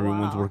Wow.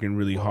 everyone's wow. working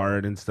really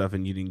hard and stuff,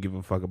 and you didn't give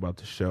a fuck about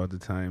the show at the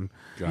time.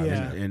 Gotcha.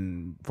 Yeah.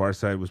 And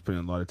Farside was putting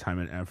a lot of time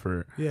and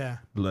effort, yeah,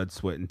 blood,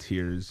 sweat, and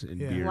tears, and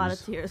Yeah. beers. A lot of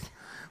tears.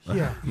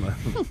 yeah.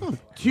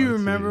 Do you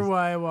remember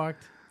why I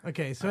walked?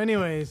 Okay, so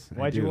anyways,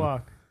 Why'd you do.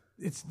 walk?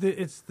 it's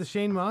the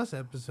Shane Moss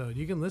episode.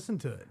 You can listen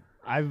to it.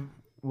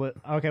 What?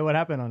 Okay, what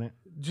happened on it?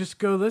 Just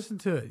go listen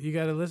to it. You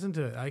got to listen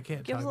to it. I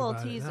can't Give us talk a little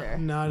about teaser. it.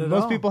 Not at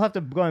Most all. people have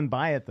to go and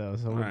buy it though.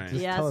 So Right.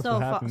 just Yeah, tell us so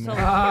what far. happened So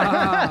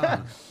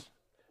there.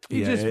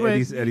 You Yeah, just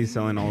went. Eddie's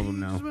selling all of them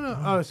now.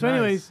 Oh, so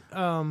anyways,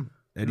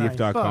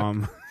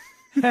 EddieF.com.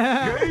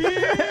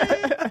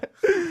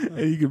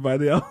 And you can buy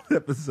the old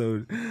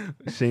episode.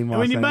 Shane Moss.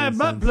 when you and buy Sons.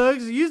 butt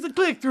plugs, use the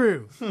click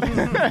through.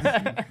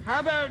 How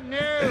about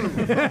no? Do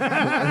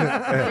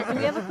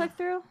we have a click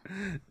through?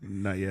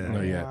 Not yet.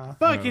 Not yet.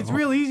 Fuck, it's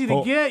real easy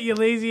to get, you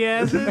lazy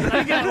asses.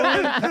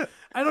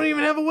 I don't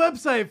even have a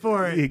website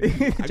for it.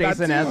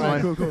 Jason has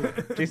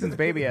one. Jason's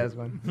baby has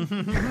one.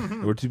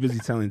 We're too busy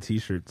selling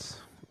T-shirts.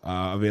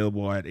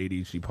 Available at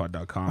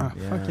ADHDpod.com.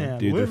 Fuck yeah.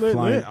 Dude, Lit, they're lit,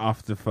 flying lit.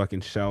 off the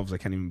fucking shelves. I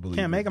can't even believe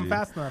it. Can't make them dude.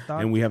 fast enough,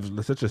 dog. And we have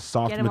such a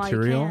soft Get 'em while you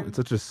material. can. It's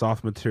such a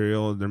soft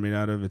material they're made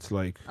out of. It's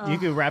like You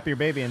could wrap your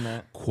baby in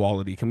that.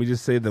 quality. Can we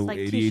just say the It's like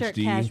t-shirt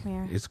ADHD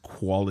cashmere. is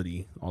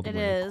quality all the It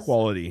way? is.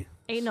 Quality.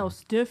 Ain't no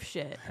stiff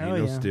shit. Hell Ain't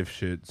no yeah. stiff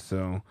shit.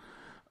 So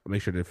make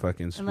sure to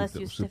fucking Unless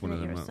swoop, you swoop one stiffen of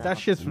it them up. yourself. That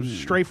shit's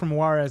straight from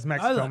Juarez,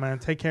 Mexico, man.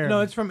 Take care. No,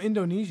 of it's from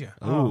Indonesia.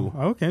 Ooh.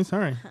 okay.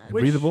 Sorry.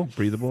 breathable,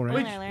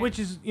 right? Which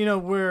is,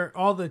 where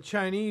all the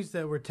Chinese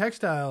that were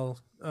textile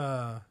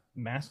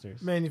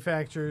Masters.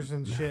 manufacturers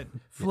and shit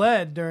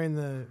fled during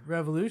the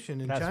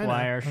revolution in That's China.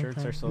 why our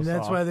shirts are so And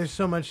that's soft. why there's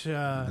so much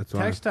why.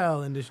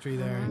 textile industry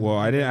there. Well,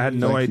 I had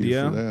no Thank you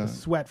for idea. that.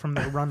 Sweat from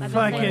the run.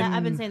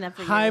 I've been saying that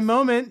for High years.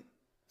 moment.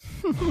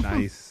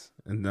 Nice.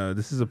 And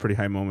this is a pretty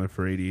high moment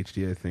for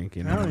ADHD, I think.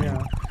 You know. Hell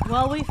yeah.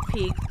 Well, we've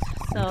peaked,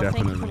 so thank you for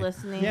Definitely.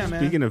 listening. Yeah,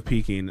 man. Speaking of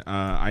peaking,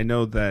 I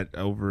know that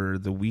over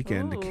the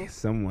weekend Ooh.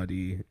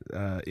 somebody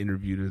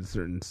interviewed a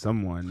certain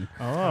someone.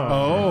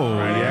 Oh,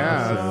 Right.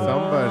 yeah.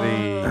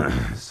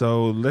 Somebody.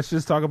 So let's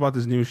just talk about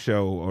this new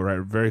show, all right,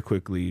 very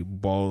quickly.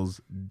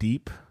 Balls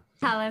Deep.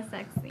 Hella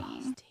sexy.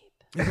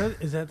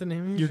 Is that the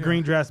name of your Your show?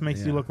 green dress makes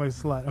you Yeah. look like a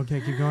slut. Okay,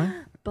 keep going.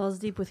 Balls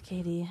deep with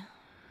Katie.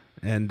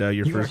 And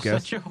your first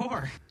guest. Such a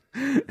whore.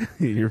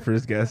 Your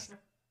first guest.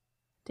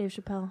 Dave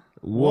Chappelle.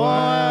 What?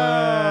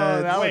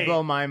 That would Wait,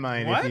 blow my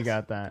mind if what? you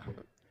got that.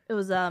 It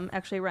was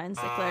actually Ryan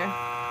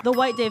Sickler. The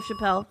white Dave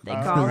Chappelle, they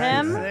call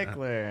Ryan him.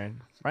 Sickler.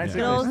 Ryan Yeah.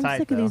 Sickler's I'm tight,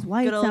 sick of though. these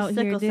whites Good old out here,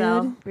 sickle dude.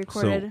 cell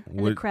recorded in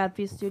the what- Crab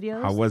Feast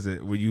Studios. How was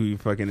it? Were you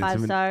fucking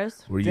 5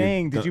 stars. Were you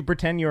Dang, did you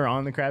pretend you were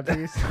on the crab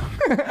feast?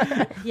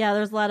 Yeah,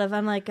 there's a lot of.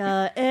 I'm like,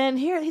 and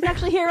here he's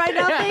actually here right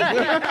now. Thank you.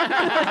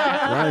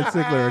 Ryan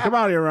Sickler, come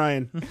out here,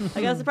 Ryan.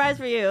 I got a surprise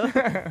for you.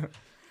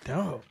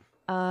 Dope.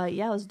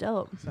 Yeah, it was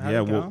dope. So how'd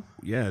Yeah, it go? well,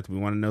 yeah. We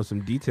want to know some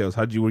details.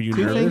 Were you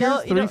Two nervous? fingers?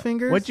 know- you Three know-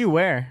 fingers? What'd you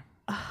wear?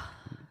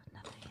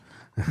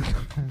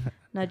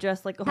 And I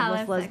dressed like a Hella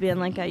homeless lesbian,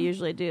 like I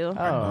usually do.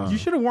 Oh. You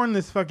should have worn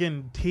this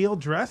fucking teal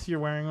dress you're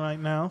wearing right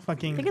now.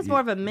 Fucking. I think it's more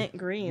of a mint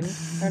green,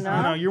 or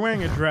No, no? you're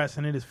wearing a dress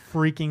and it is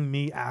freaking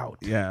me out.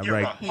 Yeah,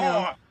 right.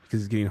 No.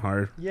 Because it's getting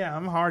hard. Yeah,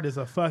 I'm hard as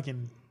a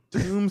fucking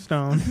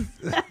tombstone.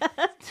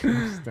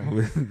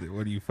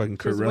 What are you fucking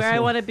Kurt Just Russell? where I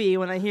want to be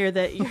when I hear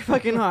that you're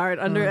fucking hard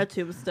under a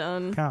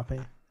tombstone. Copy.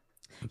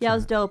 Yeah, it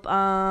was dope.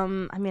 I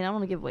mean, I don't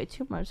want to give away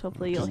too much.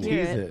 Hopefully, you'll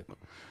hear Tease it.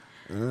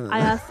 it. I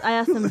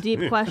asked some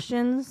deep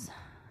questions.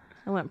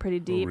 I went pretty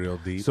deep. Real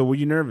deep. So were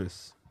you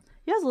nervous?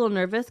 Yeah, I was a little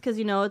nervous because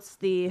it's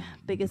the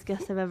biggest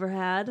guest I've ever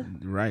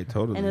had, Right,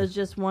 totally. and it was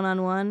just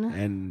one-on-one.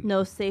 And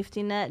No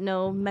safety net,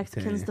 no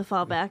Mexicans Dang. to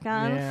fall back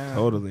on. Yeah.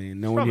 totally.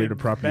 No one here to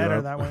prop you better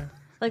up. that way.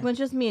 Like when it's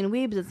just me and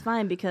Weebs, it's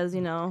fine because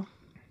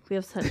we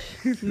have such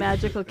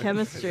magical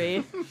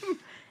chemistry,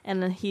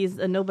 and he's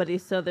a nobody,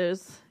 so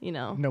there's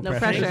no pressure.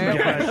 pressure.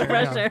 No pressure, No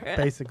pressure. yeah,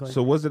 basically.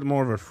 So was it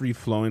more of a free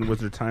flowing? Was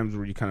there times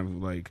where you kind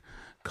of like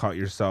caught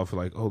yourself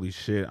like, holy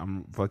shit,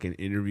 I'm fucking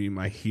interviewing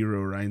my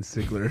hero Ryan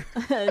Sickler?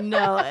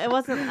 No, it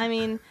wasn't. I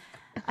mean,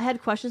 I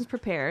had questions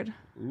prepared,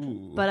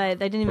 but I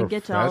didn't even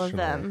get to all of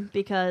them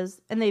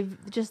because, and they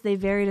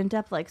varied in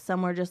depth. Like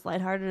some were just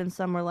lighthearted, and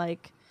some were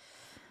like,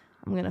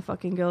 I'm gonna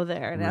fucking go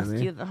there and ask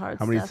Really? you the hard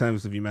How stuff. many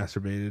times have you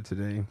masturbated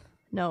today?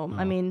 No,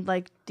 I mean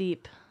like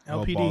deep,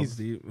 Oh, balls LPDs.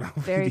 deep.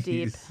 very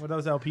deep. What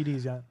are those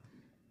LPDs got?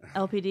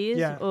 LPDs.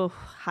 Yeah. Oh,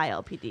 high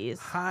LPDs.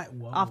 High.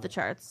 Whoa. Off the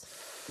charts.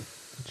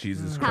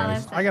 Jesus Hella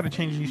Christ. I got to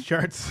change these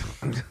charts.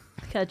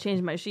 Gotta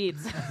change my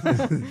sheets.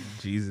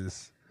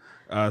 Jesus.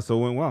 So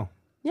it went well.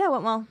 Yeah, it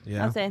went well.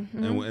 Yeah. I'd say.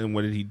 Mhm. And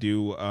what did he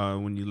do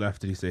when you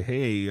left? Did he say,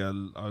 hey,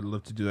 I'd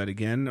love to do that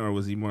again? Or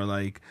was he more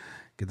like,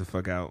 get the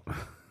fuck out?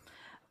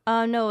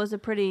 No, it was a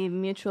pretty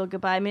mutual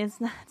goodbye. I mean, it's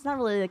not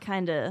really the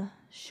kind of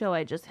show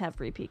I just have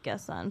repeat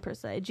guests on per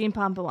se. Gene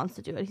Pompa wants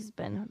to do it. He's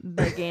been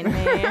begging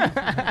me.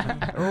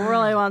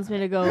 Really wants me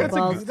to go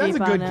balls That's a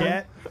deep good on him.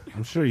 get.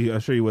 I'm sure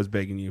he was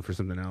begging you for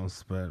something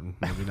else, but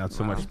maybe not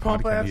so much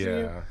Pompa podcast. after you?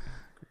 Yeah.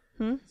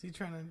 Is he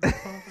trying to?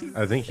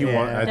 I think he Yeah.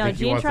 wants. I No, think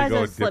he Gene wants tries to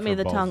go to slip me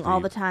the different tongue balls all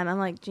the deep. time. I'm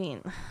like,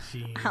 Gene,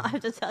 I'll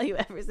have to tell you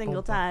every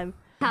single time.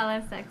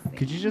 Hella sexy.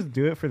 Could you just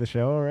do it for the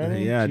show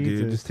already? Yeah, dude,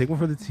 Jesus. just take one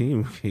for the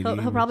team.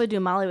 He'll probably do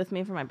Molly with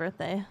me for my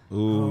birthday.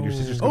 Ooh, your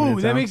sister's coming Oh,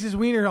 into that town? makes his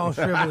wiener all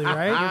shrivelly,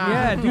 right?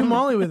 Yeah, do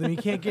Molly with him. He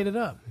can't get it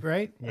up,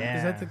 right? Yeah.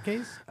 Is that the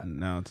case?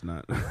 No, it's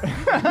not.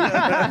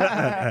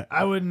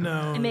 I wouldn't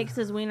know. It makes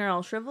his wiener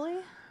all shrivelly.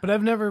 But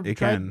I've never It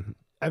tried. can.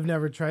 I've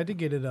never tried to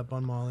get it up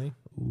on Molly.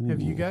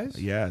 Have you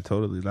guys? Yeah,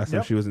 totally. Last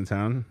time she was in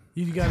town.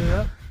 You got it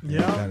up? I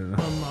got it up.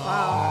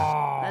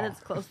 Wow. That is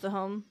close to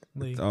home.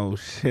 Oh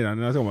shit! I'm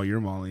not talking about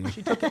your Molly.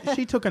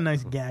 She took a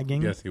nice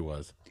gagging. Yes, he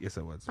was. Yes,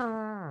 I was.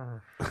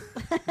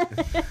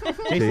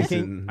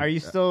 Jason, are you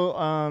still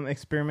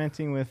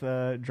experimenting with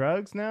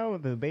drugs now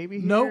with the baby?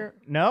 Nope. Here?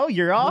 No,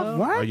 you're off. No.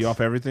 What? Are you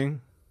off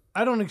everything?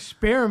 I don't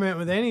experiment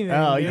with anything.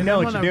 Oh, dude. you know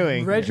I'm what on you're a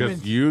doing. Regimen.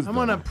 Just use I'm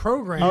on a them.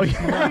 program. Oh, What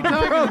are you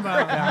talking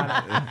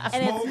about?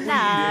 And it's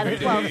not a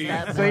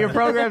 12-step. So your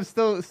program's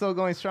still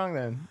going strong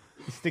then.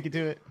 You stick it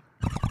to it.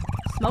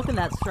 Smoking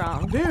that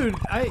strong. Dude,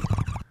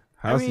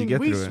 How else do you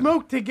get we through it?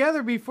 smoked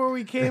together before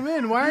we came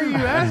in. Why are you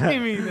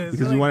asking me this?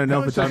 Because we want to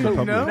know if it's on the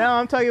public. No? No,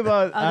 I'm talking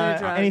about Other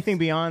drugs. anything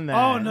beyond that.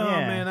 Oh no,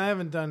 Yeah. man! I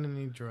haven't done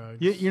any drugs.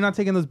 You're not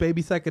taking those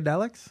baby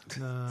psychedelics?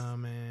 No,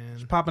 man.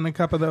 Just popping a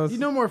cup of those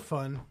No more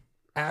fun.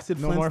 acid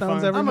No more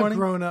Flintstones fun? every I'm morning? a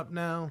grown up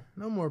now.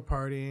 No more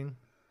partying.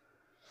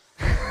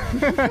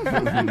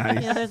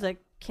 Nice. Yeah, there's a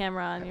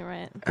camera on you,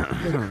 right?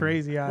 Those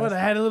crazy eyes. What? I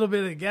had a little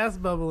bit of gas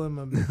bubble in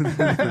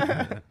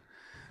my.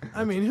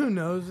 I mean, who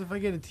knows if I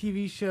get a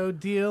TV show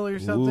deal or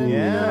something? Ooh. You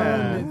know,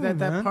 Yeah. and at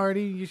that man.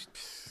 party, you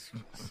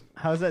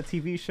How's that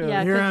TV show?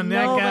 Yeah, you're 'cause on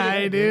that nobody-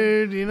 guy,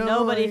 dude. You know,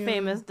 Nobody like,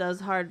 famous does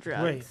hard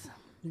drugs. Wait.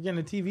 You're getting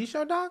a TV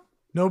show, dog?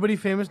 Nobody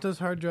famous does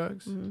hard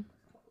drugs.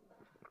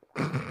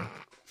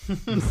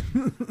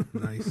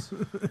 Nice.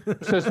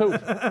 Says who?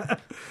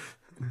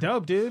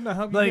 Dope, dude. I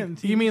hope Like, you're getting a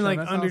TV you mean show. like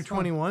That under sounds fun.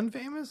 21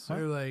 famous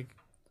or like?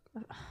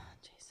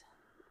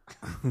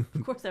 Jason.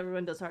 Of course,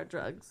 everyone does hard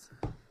drugs.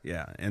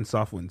 Yeah, and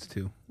soft ones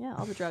too. Yeah,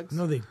 all the drugs.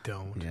 No, they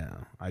don't. Yeah,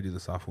 I do the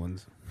soft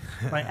ones.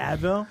 Like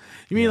Advil?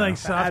 You mean Yeah. like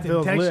soft in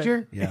Advil's lit.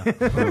 texture? Yeah,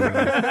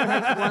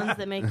 Like ones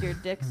that make your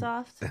dick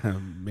soft.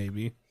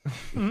 maybe.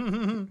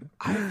 I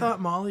thought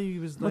Molly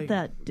was What like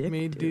that dick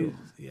made do? dudes.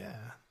 Yeah,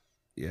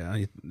 Yeah,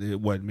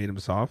 what made them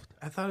soft?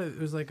 I thought it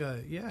was like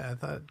a I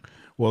thought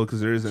Well,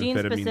 because there is Gene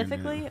amphetamine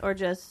specifically, in it. or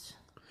just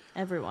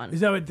everyone? is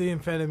that what the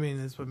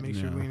amphetamine is? What makes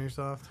your Yeah. wiener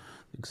soft?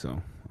 I think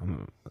so.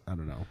 I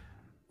don't know.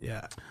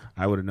 Yeah,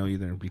 I wouldn't know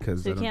either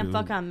because So you I don't can't do-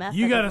 fuck on meth.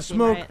 you that gotta doesn't seem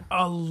smoke right.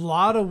 a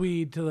lot of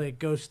weed to like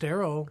go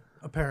sterile.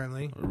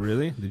 Apparently,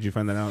 Really? Did you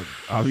find that out?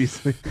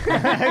 Obviously.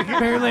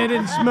 apparently I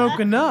didn't smoke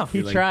enough.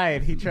 He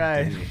tried. He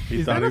tried. He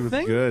Is thought that he a was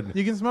thing? good.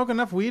 You can smoke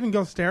enough weed and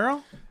go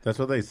sterile? That's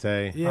what they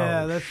say.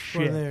 Yeah, Oh, that's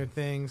one of shit. their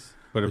things.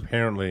 But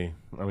apparently,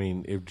 I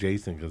mean, if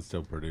Jason can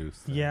still produce,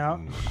 then Yeah.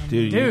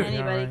 Dude, Dude.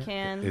 Anybody Alright.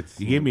 can. it's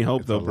you gave me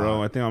hope it's though, a bro.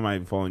 lot. I think I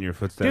might follow in your Dude,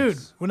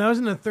 footsteps. when I was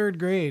in the 3rd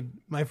grade,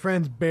 my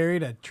friends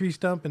buried a tree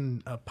stump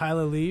and a pile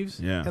of leaves.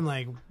 Yeah. And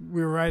like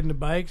we were riding the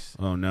bikes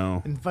Oh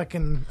no. and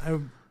fucking I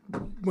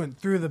went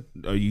through the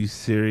Are you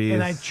serious?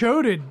 and I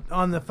choded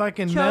on the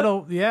fucking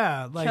metal.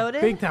 Yeah, like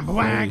Choded? big time. Holy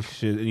Whack.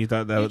 shit! And you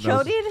thought that, You that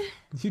was, chodied?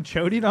 You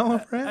chodied all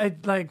over it? I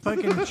like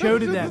fucking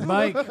choded that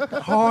bike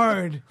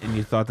hard. and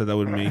you thought that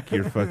would make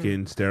your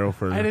fucking sterile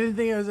for. I didn't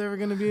think I was ever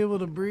gonna be able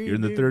to breathe. You're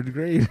in the dude. 3rd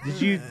grade.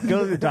 Did you go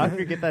to the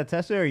doctor get that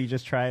tested, or you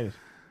just tried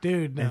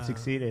Dude. and No.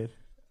 succeeded?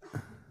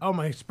 Oh,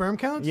 my sperm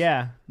counts?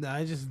 Yeah. No,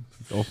 I just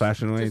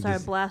Old-fashioned way. Just started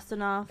Just-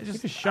 blasting off.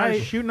 Just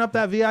shooting up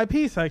that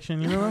VIP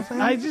section, you know what I'm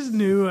saying? I just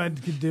knew I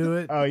could do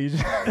it. Oh, you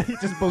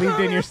just believed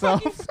in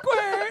yourself.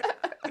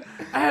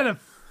 I had a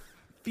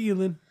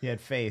feeling. You had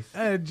faith.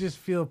 I just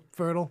feel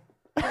fertile.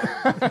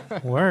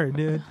 Word,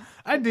 dude.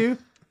 I do.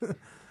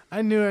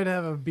 I knew I'd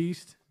have a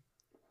beast.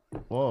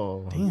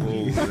 Whoa.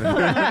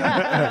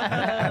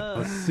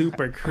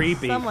 Super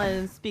creepy.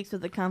 Someone speaks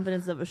with the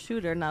confidence of a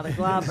shooter, not a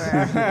globber.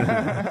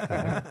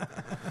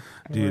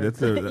 Dude,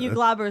 that's You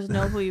globbers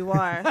know who you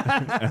are.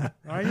 Why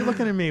are you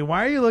looking at me?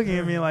 Why are you looking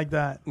at me like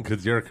that?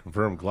 Because you're a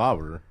confirmed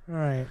globber. All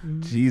right.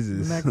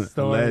 Jesus. Next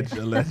story.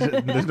 Alleged.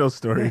 There's no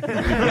story.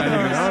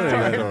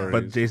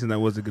 But Jason, that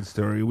was a good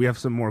story. We have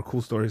some more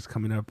cool stories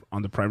coming up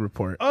on the Prime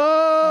Report. The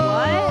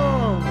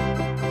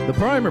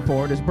Prime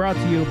Report is brought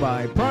to you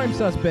by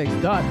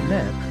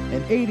PrimeSuspects.net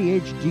and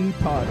ADHD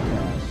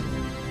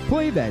Podcast.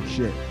 Play that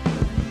shit.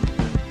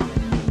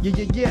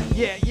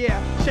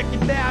 Yeah. Check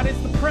it out. It's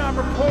the Prime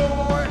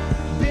Report.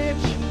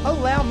 Bitch,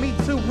 allow me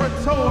to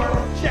retort.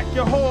 Check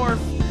your horse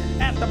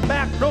at the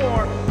back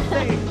door.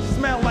 They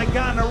smell like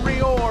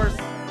gonorrheors.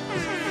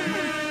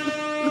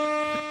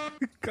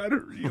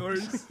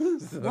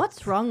 Gonorrheors.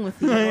 What's wrong with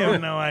you? I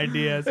have no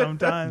idea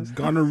sometimes.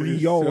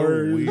 Gonorrheors.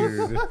 So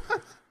weird.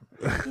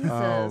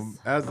 Jesus.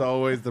 As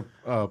always, the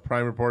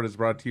Prime Report is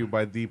brought to you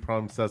by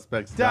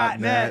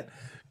ThePrimeSuspects.net.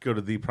 Go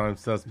to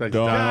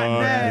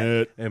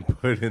ThePrimeSuspects.net and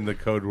put in the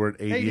code word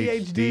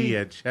ADHD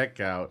at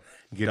checkout.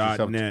 Get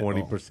yourself .net.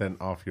 20%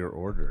 off your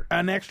order.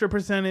 An extra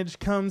percentage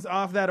comes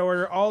off that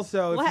order.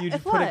 Also, What? if you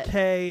If put a what?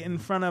 K in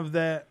front of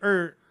the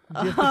you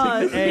have to Oh,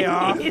 take the A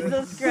off.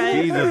 Jesus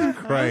Christ. Jesus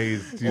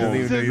Christ. You don't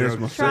even know you're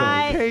Just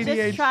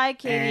KDH try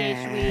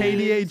KDH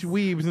KDH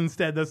Weebs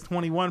instead. That's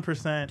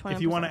 21%.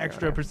 If you want an 20%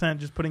 extra percent,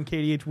 just put in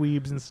KDH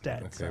Weebs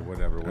instead. Okay,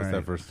 whatever. What's All that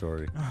right. first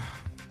story?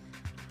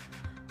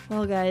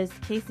 Well, guys,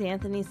 Casey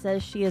Anthony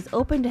says she is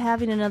open to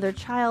having another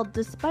child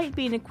despite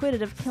being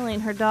acquitted of killing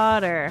her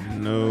daughter.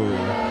 No.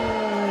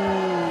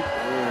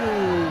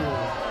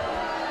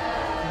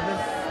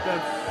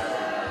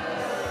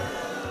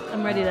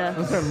 ready to.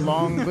 Those are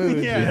long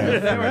boots. Yeah,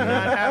 they were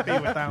not happy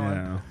with that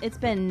one. It's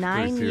been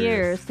 9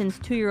 years since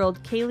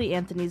 2-year-old Kaylee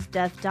Anthony's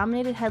death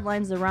dominated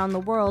headlines around the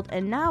world,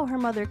 and now her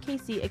mother,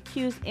 Casey,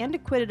 accused and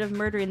acquitted of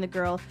murdering the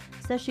girl,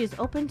 says she is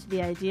open to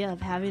the idea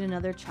of having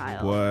another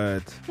child. What? I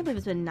can't believe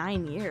it's been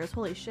 9 years.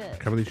 Holy shit. I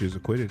can't believe she was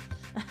acquitted.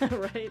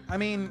 Right? I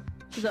mean,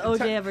 she's the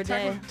OJ of her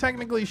day.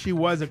 Technically, she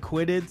was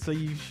acquitted, so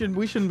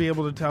we shouldn't be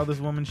able to tell this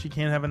woman she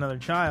can't have another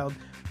child.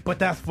 But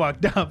that's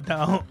fucked up,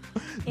 though.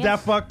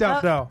 That's fucked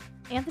up, though.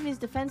 Anthony's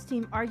defense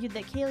team argued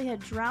that Kaylee had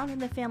drowned in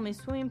the family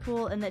swimming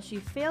pool and that she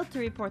failed to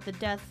report the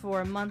death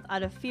for a month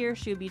out of fear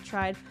she would be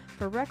tried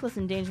for reckless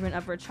endangerment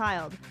of her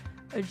child.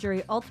 A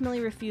jury ultimately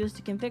refused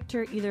to convict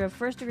her either of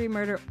first-degree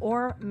murder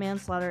or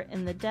manslaughter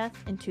in the death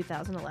in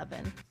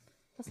 2011.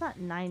 That's not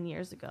 9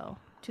 years ago.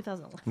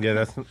 2011.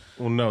 Yeah,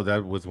 no,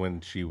 that was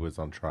when she was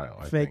on trial.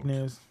 I Fake think.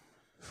 news.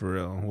 For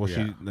real. Well,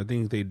 Yeah. I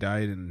think they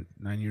died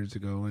 9 years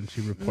ago, and she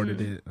reported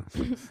it.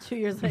 2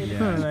 years later.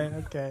 Yeah. Right,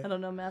 okay. I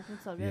don't know math.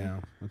 It's all good. Yeah,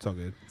 it's all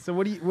good. So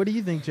what do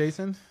you think,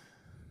 Jason?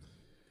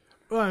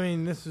 Well, I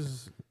mean,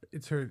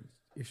 it's her.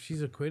 If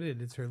she's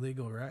acquitted, it's her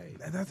legal right.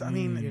 That's, I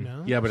mean, you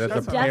know. Yeah, but as a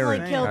Definitely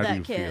parent, killed how do that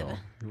you kid. feel?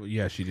 Well,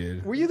 yeah, she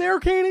did. Were you there,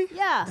 Katie?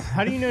 Yeah.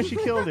 How do you know she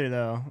killed her,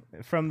 though?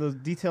 From the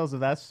details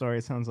of that story,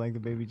 it sounds like the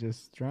baby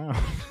just drowned.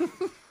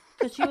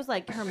 Because she was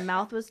like, her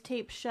mouth was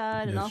taped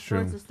shut and That's all true.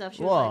 sorts of stuff.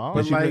 She was Well,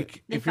 like, But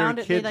like, they if your found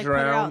it. They kid like put her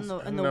out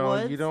drowns, in the no,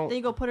 woods. you don't. Then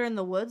you go put her in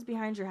the woods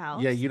behind your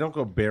house. Yeah, you don't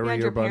go bury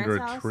Behind her your under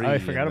parents' a house? tree. Oh, I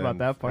forgot about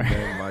that part. And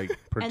then like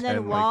pretend And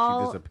then like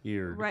while she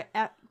disappeared. right,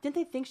 didn't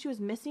they think she was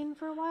missing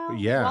for a while?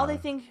 Yeah.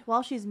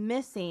 While she's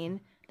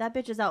missing, that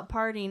bitch is out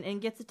partying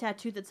and gets a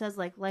tattoo that says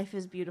like "Life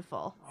is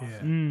beautiful."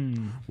 Yeah.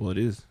 Well, it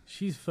is.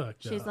 She's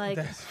fucked She's up. like,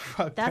 That's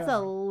fucked that's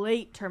up. a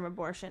late term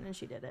abortion, and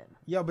she did it.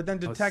 Yeah, but then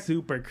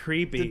super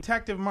creepy.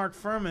 Detective Mark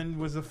Furman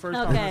was the first.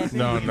 Okay. on the scene.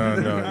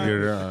 No.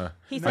 You're.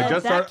 He I said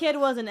just that start- kid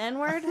was an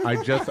N-word.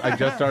 I just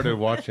started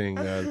watching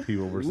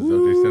People versus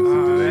O.J.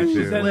 Simpson today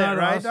She's too. lit,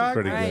 right, dog?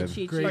 Pretty All right, good.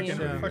 Chi Great Chi.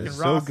 show. Fucking It's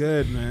Ross. so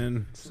good,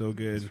 man. So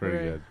good. It's pretty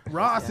good.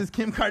 Ross is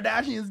Kim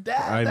Kardashian's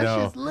dad. I that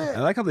know. shit's lit. I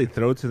like how they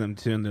throw to them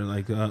too, and they're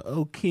like,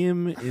 "Oh,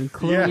 Kim and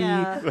Chloe,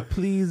 Yeah.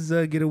 please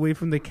get away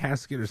from the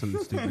casket or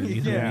something stupid."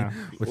 You know? Yeah.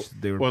 Which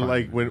they were. Well,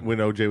 probably- like when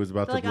OJ was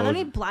about They're to like, I don't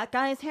blow need black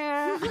guys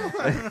here.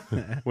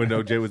 when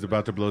OJ was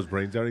about to blow his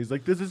brains out, he's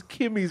like, "This is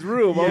Kimmy's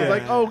room." I was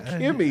like, "Oh,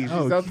 Kimmy."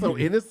 She sounds so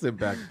innocent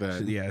back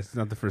then. Yeah, it's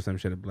not the first time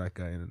she had a black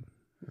guy in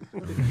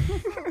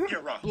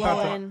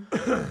Blowing.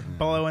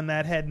 Blowing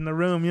that head in the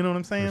room. You know what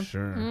I'm it. saying? For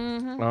sure.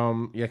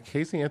 Mm-hmm. Yeah,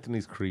 Casey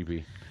Anthony's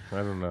creepy. I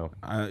don't know.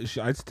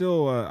 I'd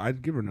still.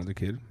 I'd give her another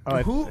kid.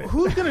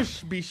 Who's gonna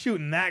be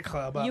shooting that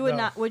club up? You would though?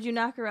 not? Would you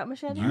knock her up,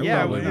 Machete? I Yeah,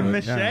 probably with not.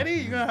 Machete,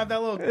 Yeah. you're gonna have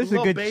that little, It's a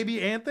little good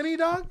baby Anthony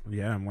dog.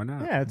 Yeah, why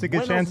not? Yeah, it's a good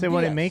Buenos chance they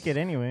wouldn't dias. make it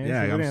anyway.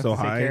 Yeah, we I'm didn't so have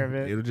to take high. care of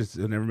it.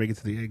 It'll never make it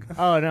to the egg.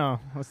 Oh no,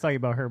 let's talk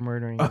about her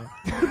murdering it.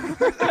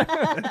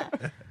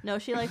 No,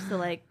 she likes to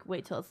like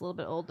wait till it's a little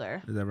bit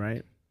older. Is that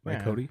right? Like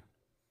Yeah. Cody?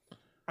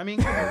 I mean,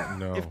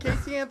 No. if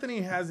Casey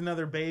Anthony has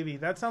another baby,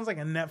 that sounds like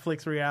a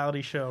Netflix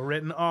reality show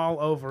written all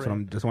over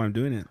it. That's why I'm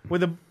doing it.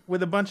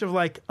 With a bunch of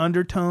like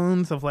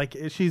undertones of like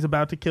she's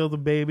about to kill the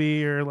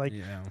baby or like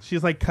Yeah.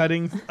 she's like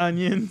cutting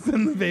onions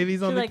and the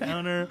baby's on She, the like,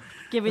 counter.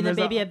 Giving And the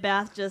there's baby a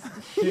bath, just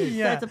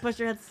Yeah. starts to push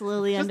her head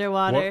slowly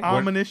underwater.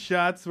 Ominous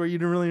shots where you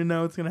don't really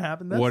know what's gonna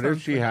happen. That What if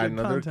sounds she like had good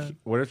another? content.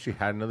 What if she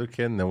had another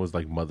kid and then was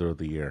like Mother of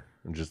the Year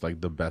and just like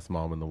the best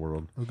mom in the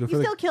world? You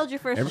still killed your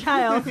first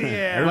child.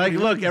 Yeah, Like,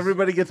 look,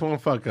 everybody gets one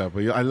fuck up.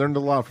 I learned a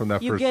lot from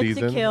that You first get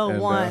season. to kill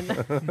and,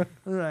 one.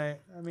 right.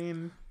 I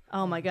mean,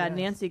 Oh my God,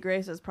 Nancy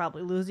Grace is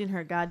probably losing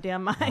her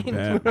goddamn mind.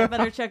 bet. I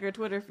better check her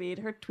Twitter feed.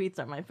 Her tweets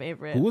are my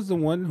favorite. Who was the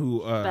one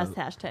who Best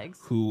hashtags.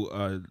 Who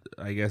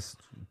I guess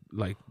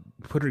like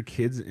put her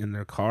kids in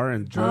their car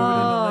and drove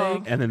Oh.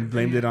 it, and then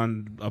blamed it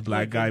on a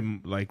black guy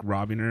like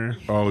robbing her.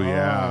 Oh yeah,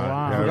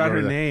 wow. Yeah, I forgot her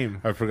remember that.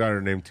 name. I forgot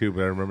her name too,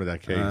 but I remember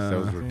that case. That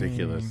was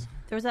ridiculous.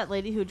 There was that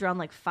lady who drowned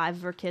like 5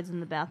 of her kids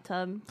in the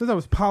bathtub. so that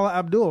was Paula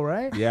Abdul,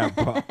 right? Yeah,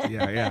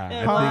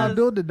 yeah. Paula I think,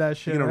 Abdul did that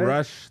shit. you know, right?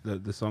 Rush,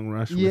 the song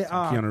Rush Yeah, with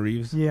Keanu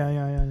Reeves.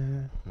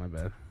 Yeah. My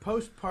bad.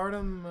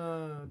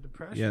 Postpartum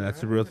depression. Yeah, that's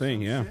right? a real Or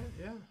thing, some yeah. shit,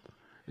 yeah.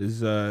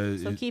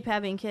 So keep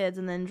having kids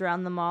and then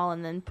drown them all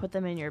and then put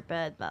them in your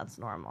bed. That's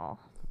normal.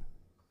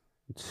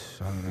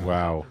 I don't know.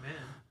 Wow,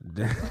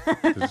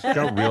 this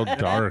got real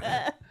dark.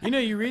 You know,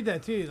 you read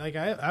that too. Like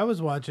I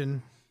was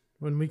watching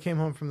when we came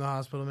home from the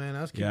hospital. Man,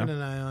 I was keeping Yeah.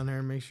 an eye on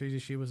her, make sure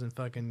she wasn't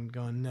fucking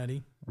going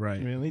nutty.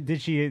 Right. Really?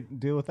 Did she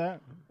deal with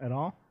that at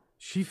all?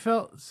 She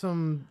felt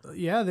some.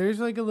 Yeah, there's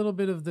like a little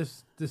bit of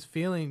this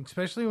feeling,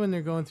 especially when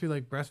they're going through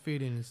like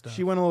breastfeeding and stuff.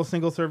 She went a little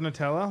single serve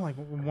Nutella, like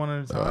one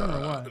at a time,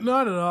 or what?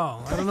 Not at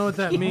all. I don't know what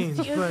that means,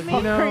 Excuse but me?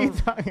 you know,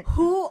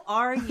 Who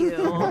are you?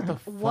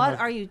 What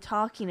are you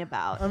talking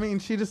about? I mean,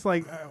 she just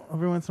like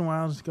every once in a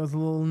while just goes a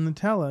little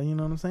Nutella. You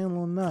know what I'm saying? A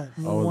little nut.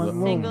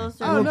 Single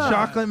serve. A little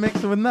chocolate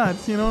mixed with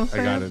nuts. You know what I'm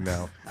I saying? got it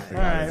now. All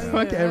right,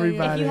 fuck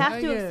everybody. If you have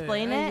I to get it,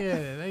 explain I it. get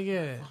it. I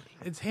get it.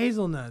 It's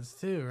hazelnuts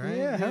too, right?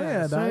 Yeah, hell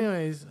yeah, So, dog.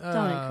 anyways,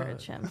 Don't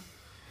encourage him.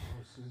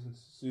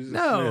 Susan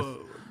No,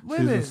 Smith.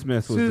 women. Susan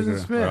Smith was Susan the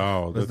girl. Smith.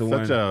 Oh, Was that's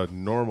the such a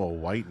normal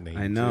white name.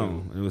 I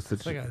know. too. It was such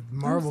It's like a I'm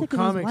Marvel sick of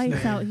these Comics whites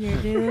name. out here,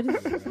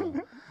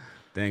 dude.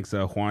 Thanks.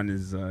 Juan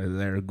is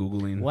there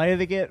Googling. Why do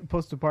they get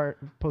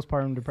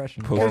postpartum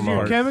depression? Because your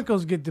Hormones.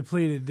 chemicals get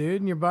depleted,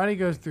 dude, and your body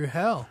goes through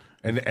hell.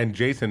 And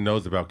Jason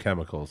knows about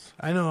chemicals.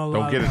 I know a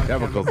Don't lot get his about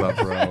chemicals up,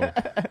 bro.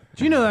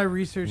 Do you know that I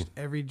researched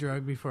every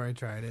drug before I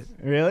tried it?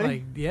 Really?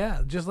 Like,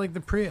 yeah, just like the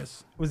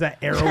Prius. Was that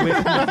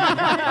Arrowhead?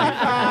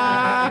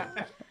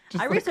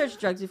 I researched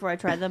drugs before I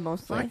tried them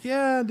mostly. Like,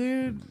 yeah,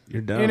 dude.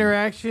 You're dumb.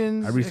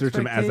 Interactions. I research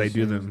them as I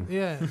do them.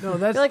 expectations. Yeah, no,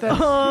 that's You're like, that's,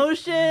 oh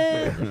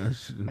shit.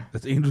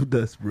 That's angel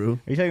dust, bro. Are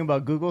you talking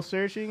about Google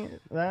searching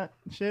that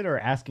shit or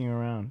asking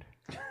around?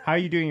 How are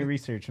you doing your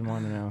research and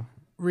want to know?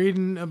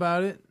 reading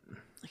about it.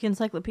 Like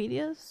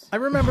encyclopedias? I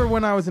remember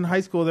when I was in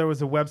high school, there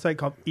was a website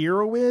called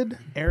Arrowhead.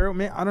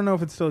 I don't know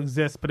if it still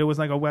exists, but it was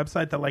like a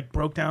website that like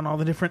broke down all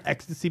the different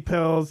ecstasy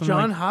pills. And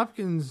John like,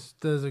 Hopkins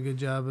does a good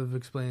job of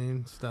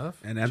explaining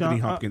stuff. And Anthony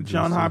Hopkins.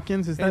 John is,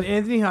 Hopkins is And that?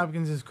 Anthony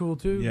Hopkins is cool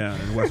too. Yeah,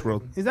 in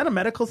Westworld. Is that a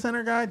medical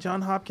center guy?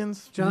 John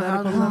Hopkins. John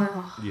medical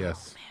Hopkins. center.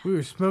 Yes. We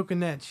were smoking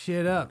that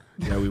shit up.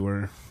 Yeah, we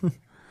were.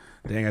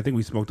 Dang, I think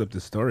we smoked up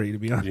the story, to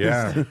be honest.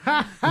 Yeah.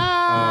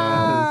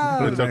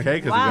 But it's okay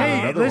because Wow. we got Hey,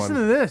 another listen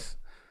one. to this.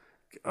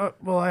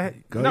 Well,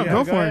 I Go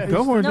Go for it.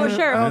 Go for it. No, dude.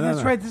 sure. Oh, No, that's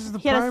no. right. This is the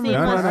He had a primer. scene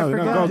No, no, once. no, I no,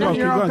 forgot. go, No, keep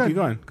you're all going, good. keep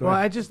going. Go Well,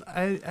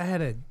 ahead. I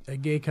had a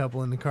gay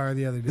couple in the car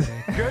the other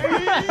day.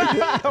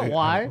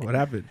 Why? What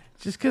happened?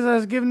 Just because I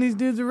was giving these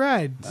dudes a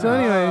ride. So,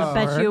 anyways,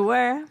 Bet you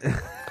were.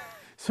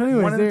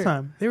 One at a they-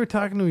 time. They were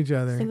talking to each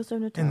other, Single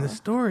story and the Nutella.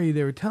 story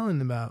they were telling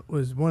about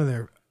was one of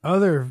their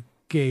other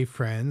gay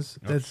friends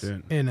that's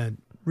shit. in a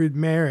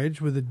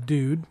marriage with a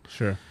dude,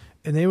 Sure.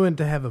 and they went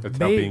to have a That's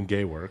how baby. being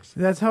gay works.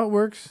 That's how it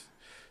works.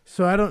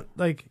 So I don't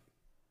like.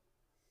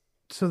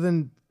 So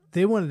then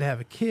they wanted to have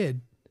a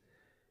kid.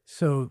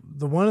 So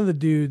one of the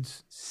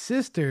dude's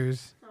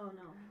sisters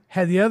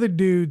had the other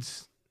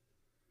dude's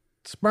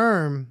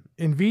sperm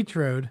in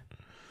vitroed.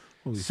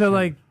 Holy So shit.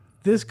 like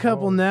this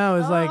couple now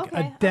is Oh, like okay,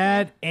 a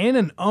dad and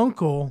an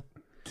uncle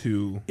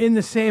to in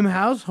the same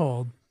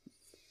household.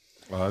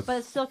 Well, But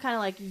it's still kind of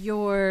like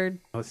your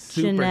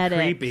super genetics.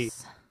 creepy.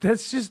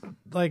 That's just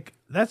like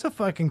that's a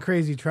fucking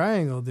crazy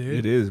triangle, dude.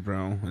 it is,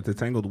 bro. It's a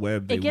tangled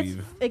web they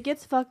weave. It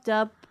gets fucked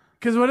up.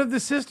 Because what if the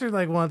sister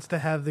like wants to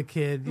have the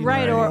kid, you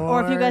Right, know,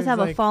 or if you guys it's have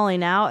a like-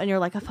 falling out and you're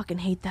like, I fucking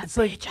hate that It's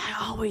like- bitch.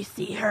 I always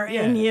see her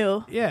Yeah. in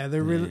you. Yeah,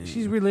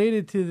 she's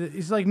related to the.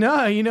 He's like,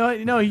 no,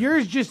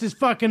 yours just his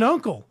fucking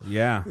uncle.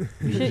 Yeah.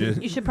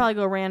 You should probably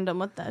go random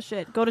with that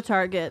shit. Go to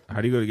Target.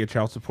 How do you go to get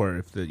child support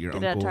if your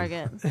Get it at uncle?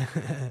 Target.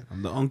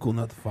 I'm the uncle,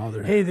 not the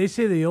father. Hey, they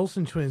say the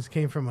Olsen twins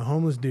came from a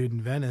homeless dude in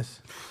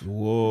Venice.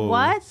 Whoa.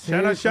 What?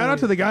 Shout out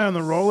to the guy on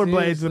the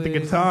rollerblades with the Seriously.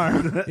 guitar.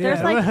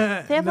 There's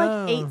like they have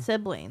No. like 8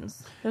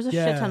 siblings. There's a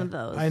shit ton of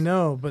those. I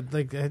know, but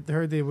like I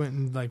heard they went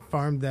and like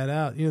farmed that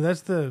out.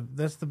 That's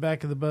the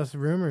back of the bus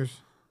rumors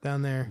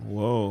down there.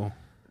 Whoa.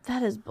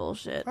 That is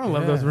bullshit. I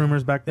love those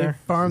rumors back They there.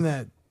 farmed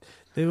that.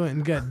 They went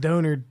and got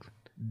donored.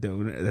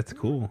 That's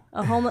cool.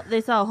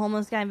 They saw a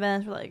homeless guy in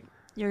Venice. Were like,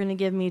 you're gonna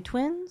give me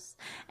twins,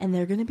 and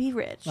they're gonna be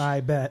rich.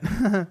 I bet.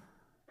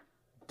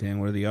 Dang,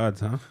 what are the odds,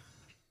 huh?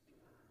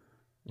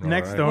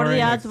 Next All right. story. What are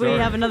the odds Next we story.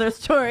 have another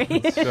story?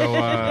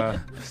 So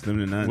Slim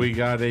to none. we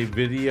got a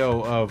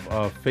video of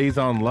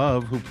Faison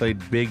Love, who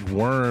played Big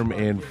Worm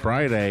in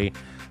Friday,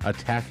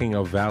 attacking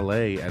a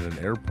valet at an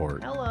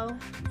airport. Hello.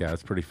 Yeah,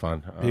 it's pretty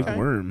fun. Big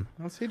Worm.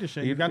 Let's see the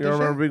shit. You, You got you the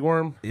remember shit? Big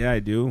Worm? Yeah, I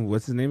do.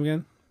 What's his name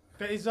again?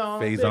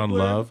 Faison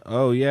Love.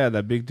 Oh yeah,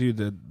 that big dude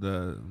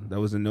that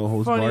was in No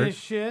Holds Funny Barred. as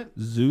shit.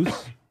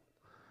 Zeus.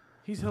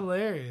 He's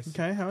hilarious.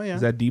 Okay, hell yeah.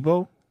 Is that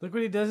Debo? Look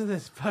what he does in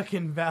this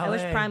fucking I valet.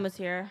 wish Prime was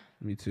here.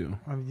 Me too.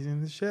 I'm using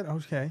this shit.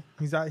 Okay,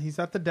 he's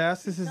at the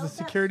desk. This is the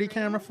security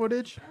camera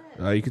footage.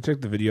 You can check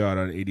the video out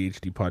on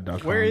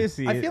ADHDpod.com. Where is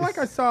he? I feel like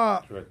I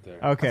saw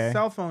Okay.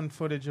 cell phone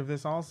footage of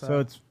this also.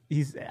 So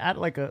he's at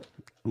like a.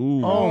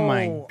 Ooh. Oh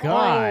my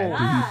god!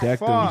 Dude, he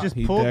decked fuck. him. He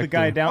just pulled the decked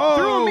guy him. down, Oh,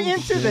 threw him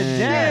into the shit.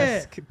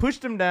 desk,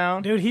 pushed him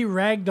down. Dude, he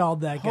ragdolled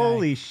that guy.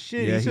 Holy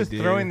shit! Yeah, He's he just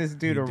did. throwing this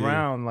dude He did.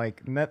 around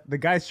like the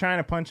guy's trying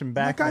to punch him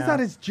back. that guy's now. at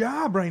his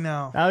job right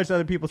now. Now there's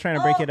other people trying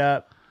to break it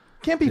up.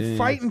 Can't be Dang.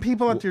 fighting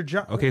people at your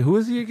job. Okay, who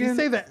is he Did again? you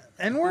say the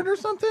N word or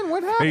something?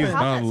 What happened? Faison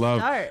How'd that Love.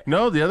 start?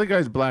 No, the other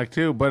guy's black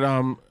too, but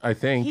I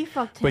think He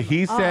fucked him But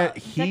he said up.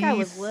 That guy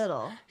was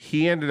little.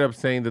 He ended up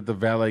saying that the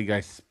valet guy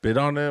spit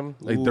on him.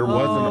 Like there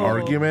was an Oh.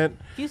 argument,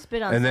 If you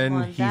spit on and then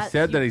someone, he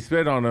said that he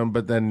spit on him,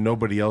 but then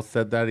nobody else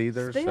said that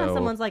either. spitting so on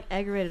someone's like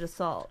aggravated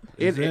assault.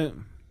 Is it?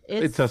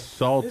 it's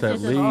assault it's at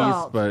just least,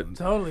 assault. but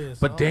Totally. Assault.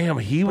 but damn,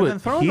 But then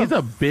throwing he's the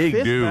a big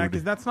fist dude. back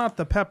is- that's not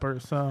the pepper.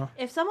 So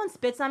If someone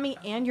spits on me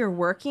and you're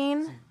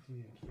working,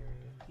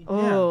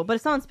 oh, but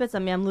if someone spits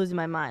on me, I'm losing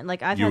my mind.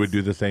 Like I've You had would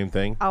do the same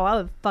thing. Oh, I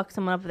would fuck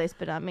someone up if they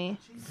spit on me.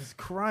 Jesus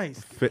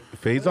Christ,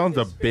 Faison's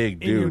a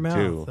big in your dude mouth,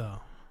 too.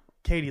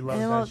 Katie Katie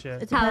loves And, well, that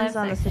shit. it depends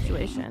on the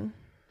situation.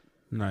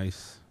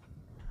 Nice.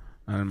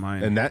 I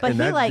didn't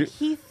mind. But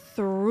he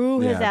threw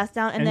his ass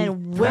down and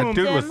then whipped him. That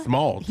dude was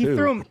small, He too.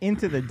 threw him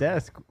into the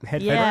desk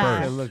head Yeah.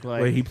 first. It looked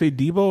like. Wait, he played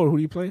Debo, or who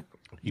did he play?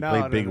 He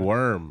played Big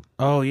Worm.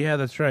 Oh yeah,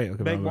 that's right.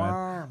 Okay, Big my bad.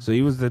 Worm. So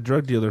he was the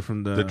drug dealer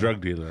from the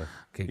drug dealer.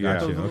 Okay, Yeah.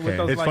 gotcha. With Okay.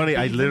 those, It's like, funny.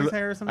 beads in his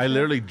hair or some I shit?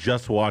 literally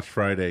just watched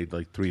Friday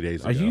like 3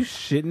 days ago. Are you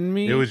shitting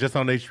me? It was just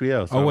on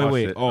HBO. So Oh I wait, watched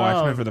wait. it. Oh,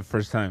 I meant for the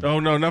first time. Oh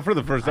no, not for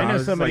the first time. I know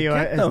was somebody like,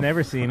 who get has the-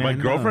 never seen it. My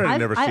girlfriend had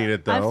never seen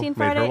it though. I've seen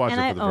Made her Friday watch and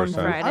it I for the own first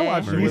time. Friday. I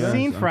watched You've it.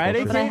 seen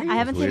Friday? But I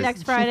haven't seen Weird.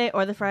 next Friday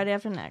or the Friday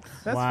after next.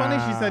 That's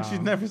funny. She said she's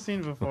never seen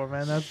it before,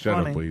 man. That's Shut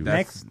funny. up, will you?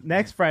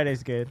 Next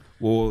Friday's good.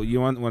 Well, you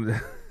want when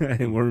when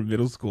we were in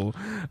middle school,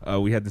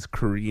 we had this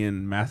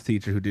Korean math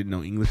teacher who didn't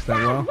know English that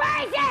well.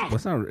 Well,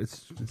 it's not.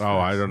 It's Oh,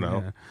 I don't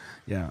know.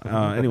 Yeah.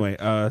 Anyway,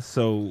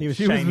 so He was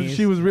She Chinese.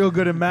 was real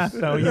good at math,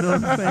 though. You know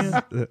what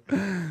I'm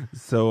saying?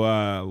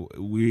 So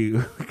we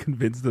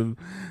convinced him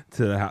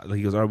to.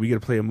 He goes, "All right, we got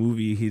to play a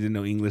movie." He didn't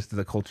know English to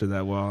the culture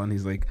that well, and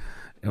he's like,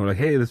 and we're like,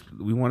 "Hey,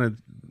 we want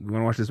to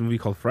watch this movie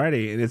called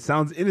Friday," and it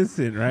sounds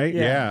innocent, right?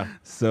 Yeah.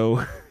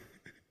 So.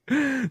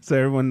 So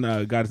everyone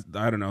got,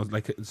 I don't know,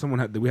 like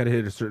we had to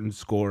hit a certain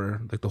score,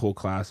 like the whole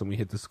class, and we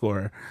hit the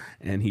score.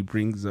 And he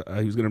brings,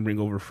 he was gonna bring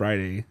over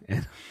Friday,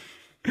 and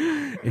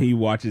and he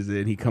watches it.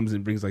 And he comes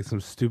and brings like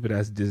some stupid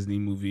ass Disney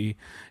movie,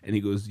 and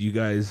he goes, "You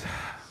guys."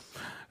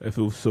 I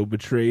feel so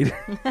betrayed.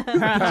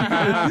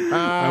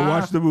 I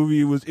watched the movie.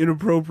 It was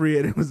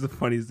inappropriate. It was the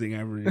funniest thing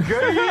ever.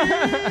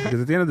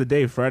 Because at the end of the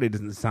day, Friday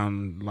doesn't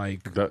sound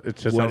like it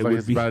just what sounds it like would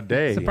it's be. about a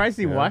day. Surprised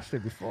he watched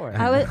it before.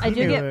 I do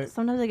Knew get it.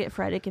 sometimes I get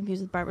Friday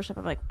confused with Barbershop.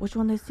 I'm like, which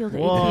one they steal the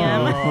Whoa.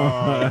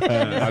 ATM?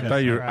 I thought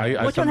you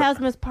were. Which one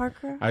has Miss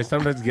Parker? I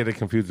sometimes get it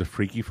confused with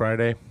Freaky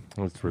Friday.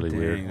 It's really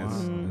weird.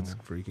 That's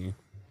freaky.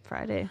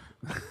 Friday.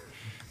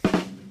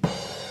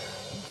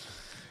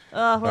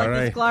 Oh, we're like All the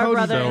right. Sklar Cody,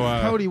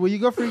 brothers. Cody, will you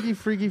go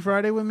Freaky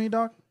Friday with me,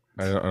 dog?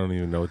 I don't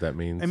even know what that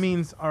means. It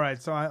means all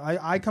right. So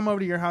I come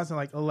over to your house at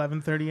like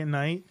 11:30 at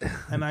night,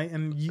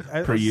 and you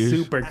Per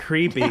usual. Super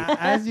creepy.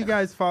 as you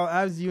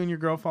and your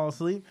girl fall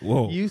asleep,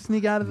 Whoa. you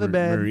sneak out of the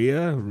bed.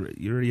 Maria,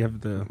 you already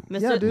have the.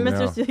 Mr. Yeah, dude. Mr.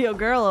 No. Studio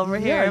Girl over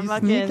Yeah, here. you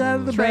Fucking sneak out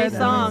of the Trey bed.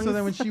 Songs. So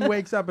then when she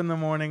wakes up in the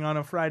morning on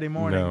a Friday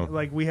morning, No.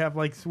 like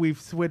we've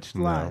switched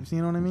No. lives.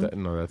 You know what I mean?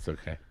 No, that's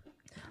okay.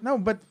 No,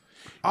 but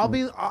I'll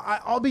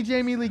be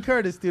Jamie Lee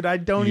Curtis, dude. I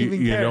don't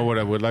even You care. know what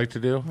I would like to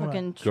do?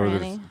 Fucking Go to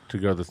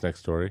tranny. this next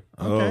story.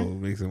 Okay. Oh,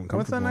 makes him uncomfortable.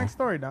 What's that next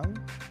story, dog?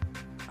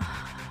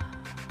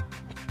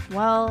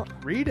 Well,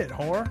 Read it,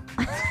 whore.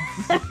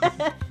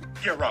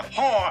 You're a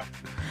whore.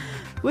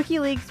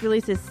 WikiLeaks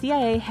releases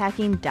CIA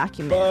hacking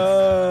documents.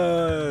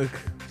 Fuck.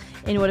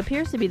 In what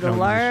appears to be the No, you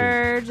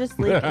largest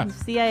leak of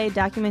CIA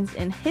documents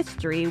in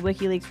history,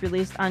 WikiLeaks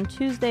released on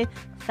Tuesday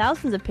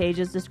thousands of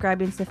pages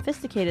describing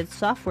sophisticated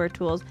software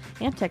tools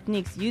and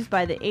techniques used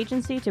by the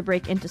agency to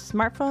break into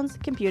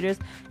smartphones, computers,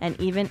 and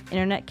even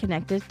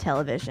internet-connected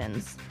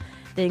televisions.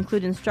 They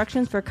include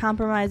instructions for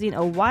compromising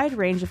a wide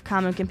range of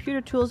common computer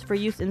tools for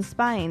use in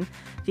spying,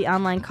 the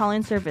online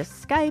calling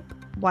service Skype,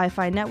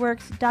 Wi-Fi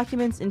networks,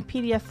 documents in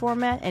PDF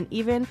format, and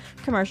even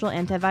commercial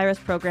antivirus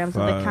programs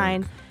of the Fuck.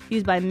 kind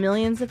used by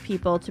millions of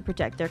people to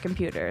protect their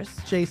computers.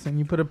 Jason,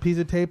 you put a piece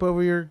of tape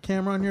over your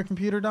camera on your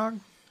computer, dog?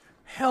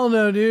 Hell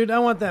no, dude. I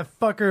want that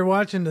fucker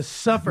watching to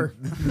suffer.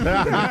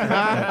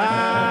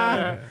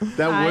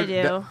 I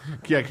do.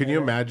 Yeah, can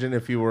you imagine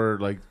if you were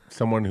like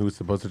someone who's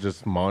supposed to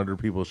just monitor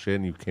people's shit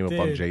and you came up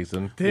on Dude.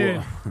 Jason?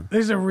 Dude,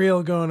 there's a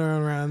reel going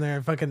around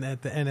there fucking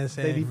at the NSA.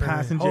 They be for-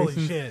 passing Holy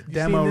Jason's shit. You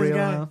demo seen this reel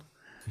guy? around.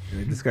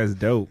 This guy's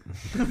dope.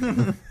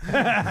 Look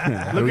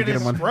at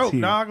his stroke,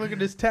 dog. Look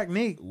at his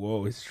technique.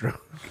 Whoa, his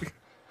stroke.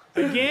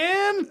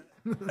 Again?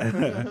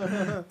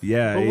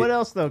 Yeah. But what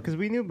else though? Because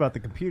we knew about the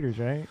computers,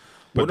 right?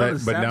 But, Well, no,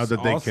 but now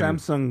that they all can,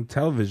 Samsung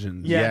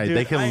televisions. Yeah, dude,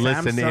 they can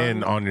listen Samsung-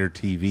 in on your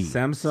TV.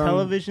 Samsung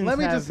Televisions. Let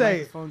me have just say,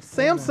 microphones.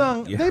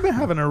 Samsung, Yeah. they've been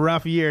having a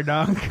rough year,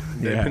 dog.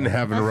 They've Yeah. been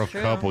having a rough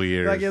true. couple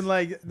years.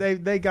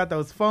 They got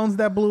those phones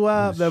that blew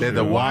up, They had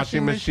the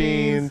washing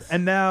machines.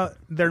 and now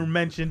they're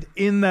mentioned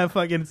in that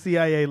fucking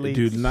CIA leak.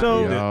 Dude, not,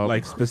 so Yeah.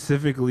 like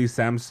specifically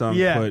Samsung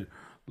Yeah. put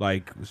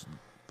like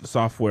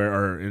software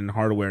or in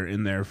hardware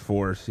in there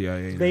for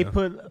CIA. They now.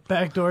 put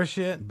Backdoor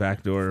shit.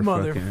 backdoor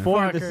Motherfucker. fucking.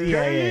 for the Fucker.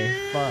 CIA.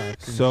 Fuck.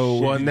 So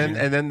well, and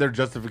then their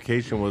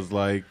justification was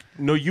like,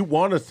 "No, you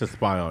want us to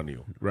spy on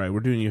you. right, we're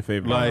doing you a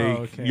favor. Like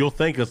okay. you'll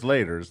thank us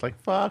later." It's like,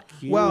 "Fuck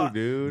you, well,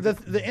 dude."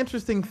 the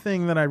interesting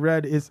thing that I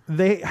read is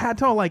they had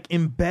to like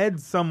embed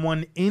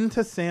someone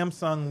into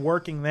Samsung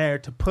working there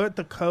to put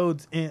the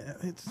codes in.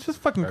 It's just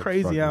fucking That's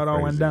crazy fucking how it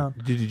all went crazy. down.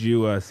 Did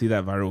you see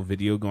that viral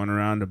video going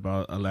around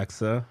about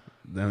Alexa?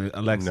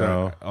 Alexa,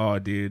 No. oh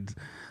dude.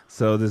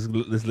 So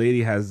this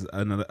lady has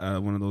another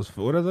one of those.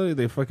 What are they?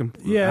 They fucking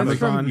Yeah,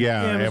 it's Amazon. from-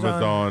 yeah, Amazon.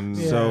 Amazon.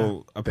 Yeah.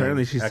 So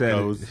apparently she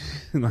Echoes.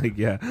 said, like,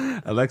 yeah,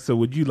 Alexa,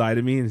 would you lie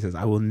to me? And he says,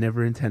 I will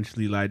never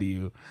intentionally lie to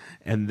you.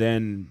 And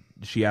then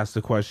she asked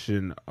the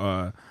question,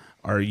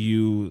 are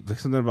you like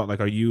something about like,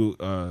 are you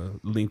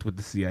linked with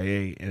the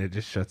CIA? And it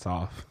just shuts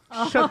off.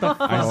 Shut the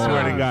fuck I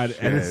swear to Oh, God.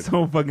 And it's shit.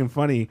 so fucking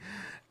funny.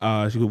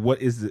 She goes,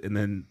 "What is it?" And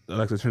then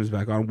Alexa turns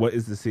back on. "What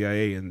is the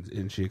CIA?"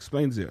 And she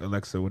explains it.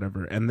 Alexa,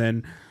 whatever. And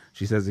then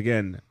she says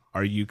again,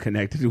 "Are you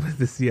connected with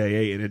the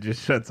CIA?" And it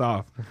just shuts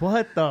off.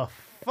 What the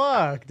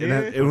fuck, dude?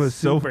 And it was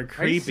super so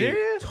creepy. Are you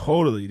serious?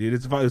 Totally, dude.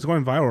 It's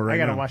going viral right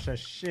now. I gotta watch that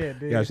shit,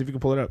 dude. Yeah, see if you can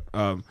pull it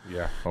up.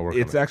 Yeah, I'll work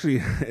it's on it.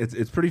 actually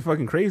it's pretty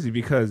fucking crazy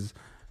because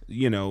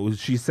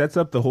she sets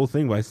up the whole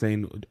thing by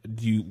saying,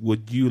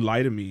 "Would you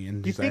lie to me?"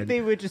 And Do you think they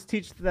would just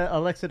teach the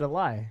Alexa to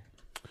lie?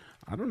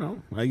 I don't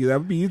know. That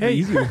would be easy. Hey,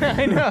 easy.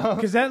 I know.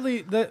 Because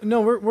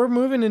no, we're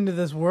moving into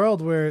this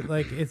world where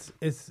like it's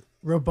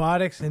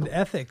robotics and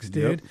ethics,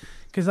 dude.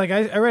 Because like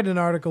I read an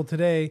article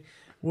today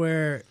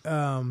where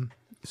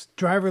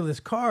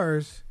driverless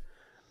cars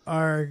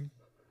are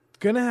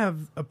gonna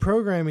have a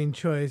programming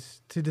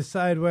choice to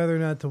decide whether or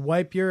not to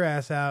wipe your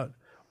ass out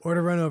or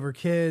to run over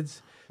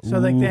kids. So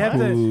like they have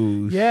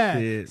to,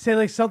 shit. say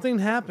like something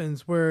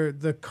happens where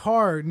the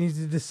car needs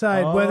to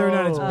decide whether or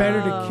not it's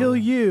better to kill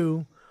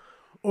you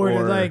or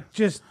to like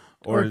just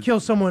or kill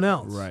someone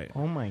else. Right.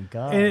 Oh my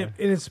god. And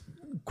it's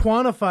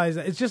quantifies.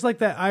 It's just like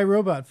that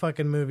iRobot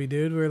fucking movie,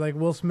 dude, where like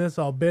Will Smith's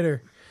all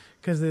bitter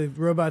because the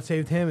robot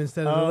saved him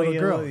instead of the little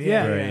girl.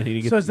 Yeah.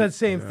 Right. So it's that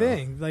same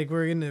thing. Like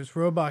we're in this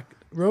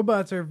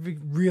robots are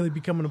really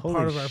becoming a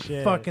part of our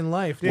fucking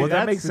life. Dude, well,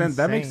 that makes sense. insane.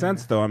 That makes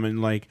sense, though. I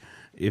mean, like,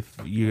 if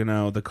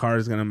the car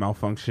is going to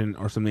malfunction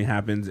or something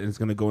happens and it's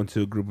going to go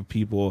into a group of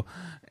people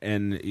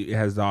and it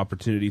has the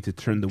opportunity to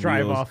turn the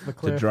Drive wheels off the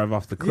cliff. to drive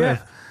off the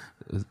cliff,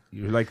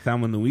 you're like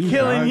Thelma and Louise,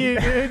 Killing dog. you,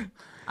 dude.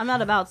 I'm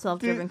not about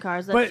self-driven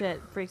cars. That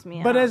shit freaks me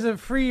out. But as a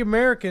free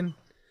American,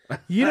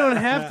 you don't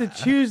have to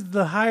choose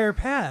the higher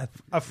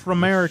path. For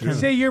American.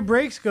 Say your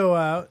brakes go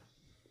out,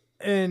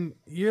 and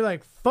you're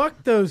like,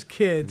 "Fuck those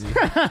kids."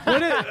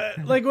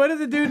 What if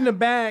the dude in the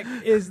back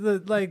is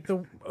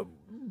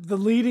the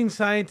leading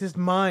scientist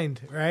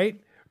mind, right?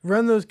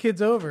 Run those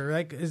kids over.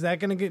 Like, is that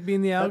going to be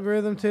in the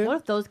algorithm too? What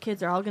if those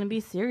kids are all going to be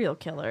serial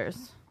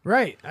killers?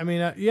 Right. I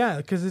mean, yeah,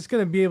 because it's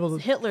going to be able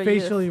to Hitler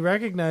facially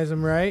recognize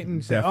them, right?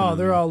 And say, "Oh,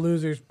 they're all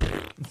losers."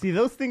 See,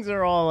 those things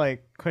are all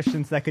like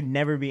questions that could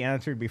never be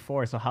answered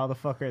before. So how the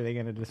fuck are they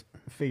gonna just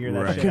figure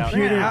that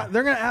shit out?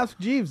 They're gonna ask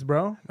Jeeves,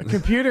 bro. A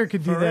computer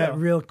could do that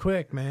real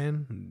quick,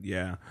 man.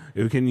 Yeah.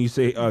 Can you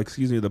say,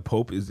 "Excuse me, the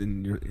Pope is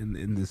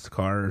in this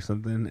car" or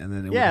something, and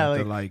then it would have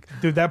to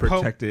dude, that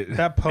protect it.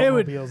 That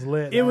Pope-mobile's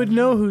lit. It would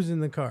know who's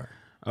in the car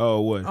Oh,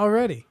 what?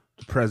 already.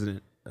 The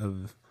president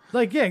of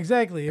Like, yeah,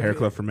 exactly. Hair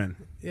Club for Men.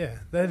 Yeah,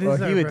 that is.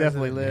 Well, our he would president.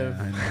 definitely live.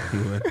 Yeah, I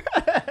know he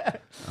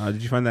would.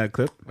 Did you find that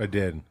clip? I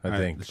did. I All right,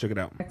 think. let's check it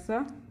out.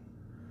 Alexa,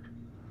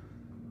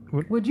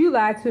 would you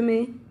lie to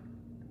me?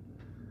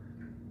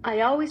 I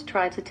always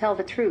try to tell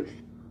the truth.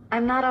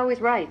 I'm not always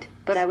right,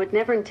 but I would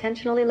never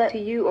intentionally lie to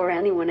you or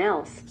anyone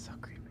else. So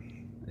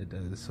creepy. It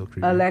does. It's so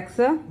creepy.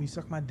 Alexa, You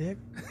suck my dick?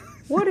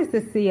 what is the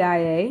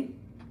CIA?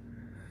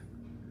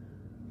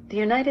 The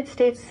United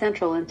States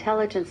Central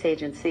Intelligence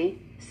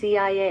Agency,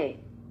 CIA.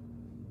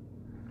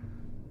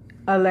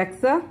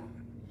 Alexa,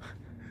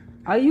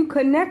 are you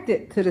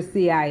connected to the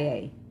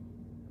CIA?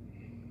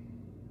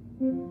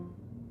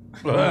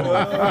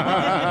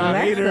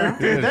 Alexa,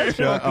 Dude, that's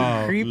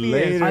fucking creepy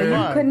as are you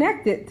fuck.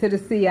 connected to the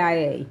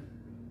CIA?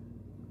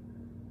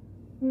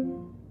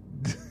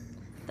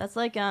 That's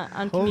like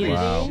on Holy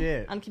Community.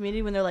 shit. On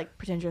Community when they're like,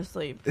 pretend you're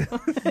asleep.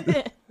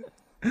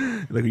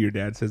 Like your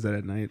dad says that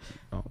at night.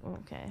 Oh,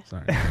 Okay.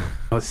 sorry.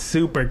 Oh,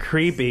 super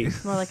creepy.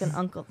 It's more like an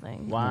uncle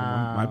thing.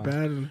 Wow. My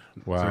bad.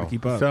 Sorry to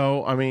keep up.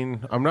 So, I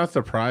mean, I'm not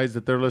surprised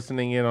that they're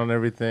listening in on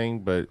everything,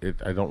 but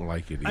I don't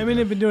like it either. I mean,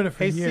 they've been doing it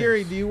for Hey years.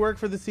 Siri, do you work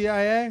for the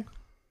CIA?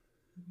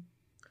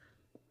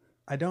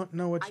 I don't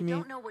know what you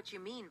mean. know what you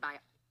mean by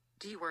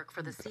do you work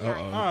for the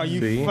CIA? Oh, you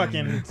See?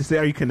 fucking. To say,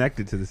 are you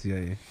connected to the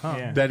CIA?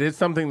 Yeah. That is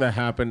something that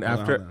happened Hold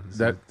on, after hold on.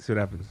 that. See what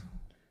happens.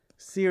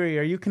 Siri,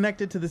 are you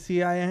connected to the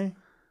CIA?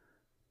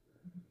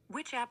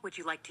 Which app would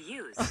you like to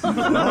use?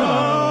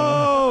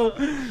 Oh,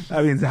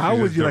 I mean, how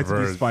She would just you like to be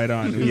diverged. spied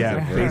on? She Yeah,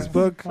 just diverged.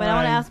 Facebook. Wait, I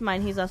want to ask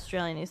mine. He's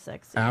Australian. He's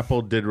sexy.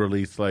 Apple did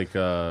release like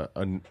a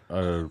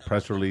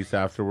press release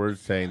afterwards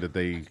saying that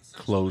they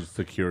closed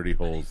security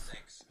holes.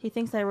 He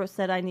thinks I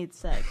said I need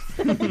sex.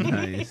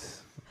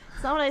 Nice.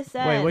 That's not what I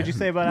said. Wait, what'd you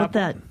say about What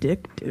Apple? that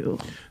dick do?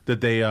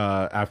 That they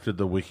after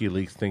the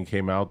WikiLeaks thing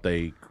came out,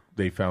 they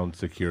found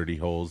security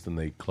holes and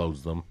they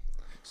closed them.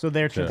 So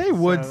they're They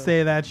would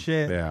say that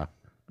shit. Yeah.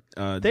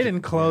 They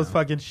didn't close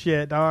fucking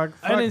shit, dog.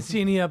 I didn't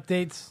see any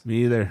updates.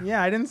 Me either.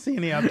 Yeah, I didn't see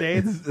any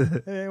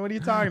updates. Hey, what are you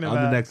talking about?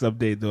 On the next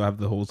update, they'll have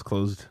the holes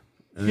closed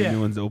and the Yeah. new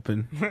one's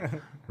open.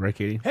 Right,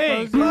 Katie?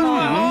 Hey, close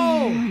my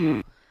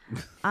hole!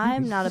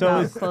 I'm not So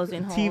about is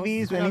closing holes.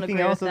 TVs, I don't anything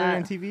agree else with other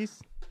that. than TVs?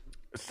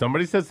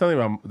 Somebody said something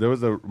about there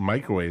was a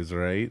microwaves,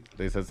 right?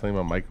 They said something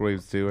about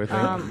microwaves too. I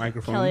think.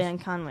 Microphones. Kellyanne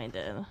Conway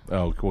did.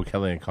 Oh, well,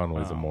 Kellyanne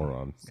Conway's a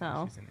moron.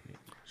 So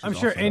I'm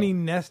sure any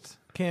Nest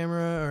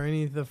camera or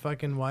any of the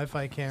fucking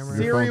Wi-Fi camera,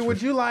 Siri,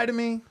 would you lie to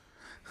me?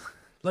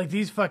 like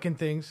these fucking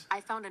things.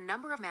 I found a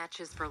number of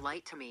matches for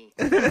light to me.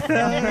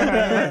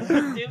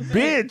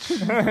 Bitch!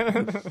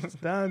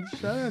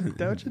 Shut up,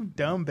 don't you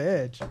dumb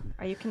bitch.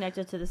 are you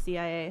connected to the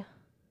CIA?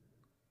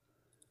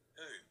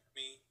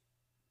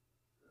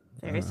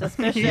 Very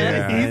suspicious.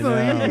 He's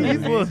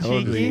a little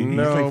cheeky. He's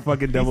like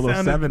fucking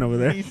 007 over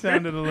there. He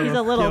sounded a little He's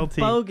a little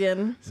guilty.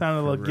 bogan.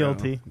 Sounded a little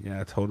guilty.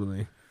 Yeah,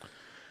 totally.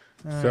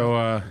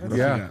 So,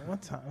 yeah.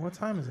 What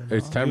time is it?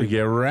 It's time to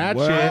get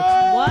ratchet.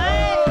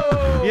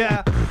 What?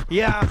 Yeah.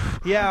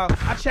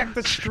 I checked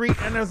the street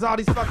and there's all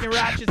these fucking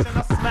ratchets and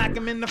I smack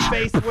them in the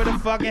face with a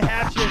fucking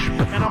hatchet.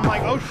 And I'm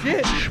like, oh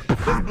shit,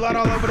 there's blood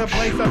all over the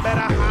place. I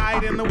better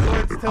hide in the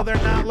woods till they're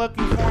not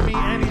looking for me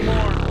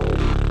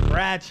anymore.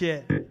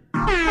 Ratchet.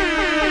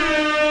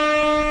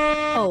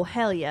 Oh,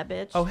 hell yeah,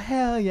 bitch. Oh,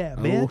 hell yeah,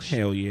 bitch. Oh,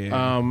 hell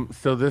yeah.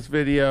 So this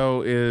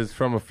video is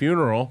from a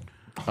funeral.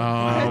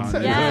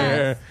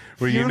 Yes.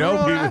 Where you Funeral know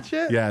people,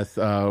 ratchet? yes,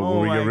 where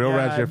we my get real God.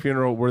 ratchet at a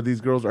funeral where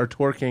these girls are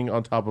twerking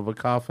on top of a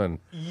coffin.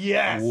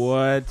 Yes.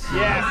 What?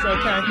 Yes,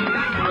 okay.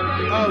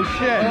 Oh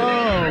shit.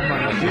 Oh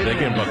my They goodness.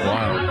 get buck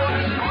wild.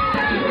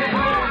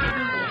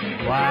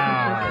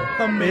 Wow.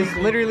 It's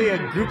literally a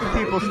group of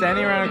people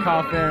standing around a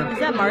coffin Is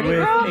that Mardi with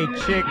Gras? a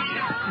chick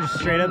just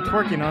straight up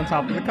twerking on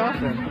top of the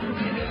coffin.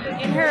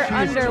 In her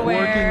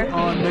underwear. Working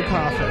on the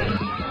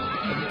coffin.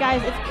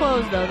 Guys, it's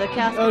closed though. The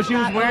casket. Oh, she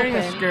was wearing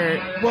a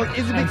skirt. Well,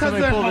 is it And because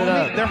somebody they're pulled it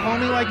homie, up. they're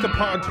homie like to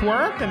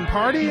twerk and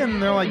party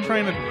and they're like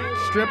trying to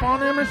strip on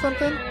him or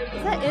something?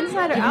 Is that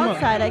inside or Give 'em a-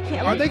 outside? I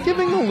can't. Are they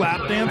giving a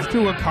lap dance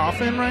to a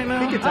coffin right now? I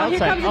think it's Oh, here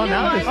outside. comes a Oh, new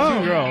now one. there's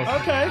two girls.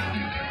 Okay.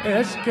 Yeah,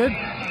 that's good.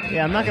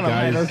 Yeah, I'm not gonna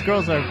lie. Guys, Those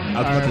girls are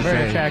about to very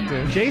say.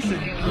 attractive. Jason,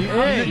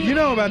 you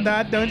know about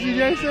that, don't you,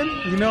 Jason?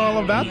 You know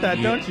all about that,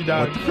 don't you,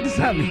 dog? What does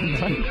that mean?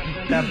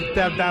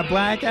 that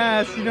black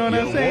ass, you know what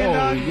I'm saying,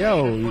 dog?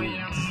 Yo.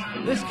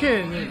 This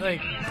kid,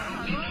 like,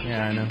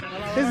 Yeah, I know.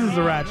 This is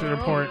the Ratchet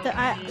Report.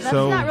 That's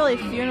So- not really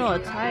funeral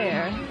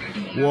attire.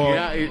 Well,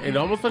 Yeah, it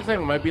almost looks like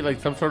it might be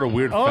like some sort of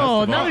weird Oh,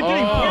 festival. now they're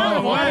getting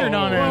powdered watered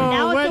on her.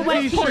 Now it's a wet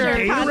wet t-shirt. t-shirt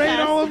Gatorade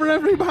contest. all over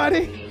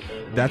everybody.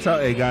 that's how,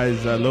 hey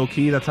guys, low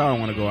key, that's how I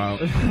want to go out.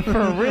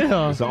 For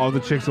real. So all the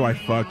chicks who I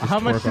fucked just How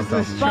much twerk on does top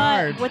this of me.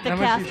 charge? But with the How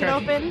much you casket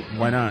charge? open,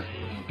 Why not?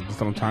 That's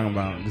what I'm talking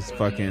about. Just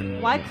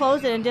fucking. why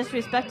close it and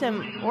disrespect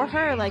him or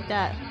her like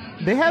that?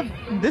 They have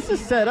this is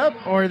set up,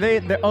 or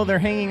they're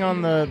hanging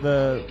on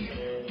the.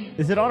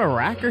 Is it on a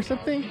rack or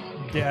something?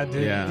 Yeah,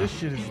 dude, Yeah. this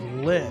shit is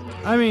lit.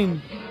 I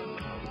mean,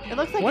 It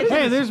looks like What it's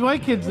hey, there's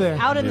white kids there.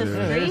 out in the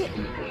Yeah. street.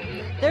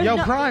 There's Yo,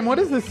 no, Prime, what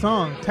is this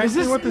song? Text Is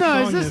this me what this no?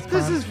 song Is this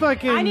this Prime. is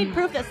fucking? I need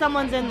proof that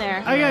someone's in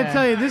there. I gotta Yeah.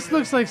 tell you, this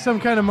looks like some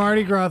kind of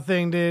Mardi Gras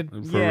thing, dude.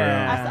 For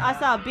Yeah. I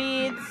saw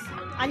beads.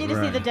 I need to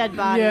see Right. the dead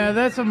body. Yeah,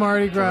 that's a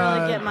Mardi Gras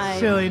really get my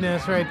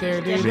silliness right there,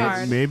 dude. dick real.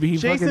 hard. Maybe he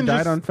Jason fucking died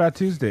just- on Fat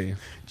Tuesday.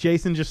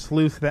 Jason just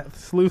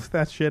sleuthed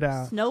that shit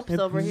out. Snopes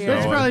over here.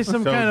 That's probably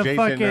some So, kind of Jason,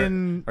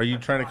 fucking. Are you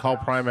trying to call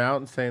Prime out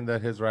and saying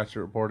that his ratchet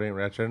report ain't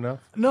ratchet enough?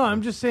 No,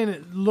 I'm just saying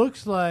it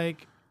looks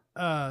like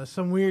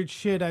some weird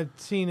shit I've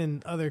seen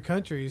in other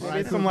countries. Maybe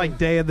it's some like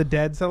Day of the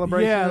Dead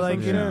celebration. Yeah, or like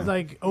something. Yeah.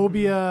 like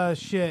Obia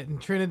shit in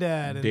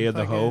Trinidad. And Day of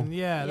the fucking- Hoe?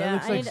 Yeah, that Yeah,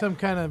 looks I like need- some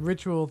kind of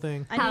ritual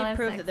thing. I Hello, need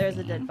proof that sexy. there's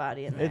a dead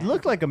body in there. It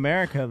looked like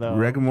America though.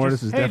 Rigor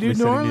Mortis is Hey, definitely dude,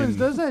 New sitting Orleans in-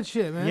 does that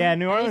shit, man. Yeah,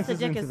 New At Orleans least the is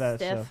dick into is that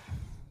stiff. stuff.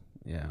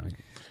 Yeah.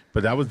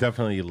 But that was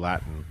definitely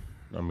Latin.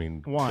 I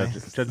mean, Why?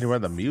 judging by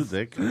the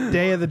music.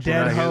 Day of the Did you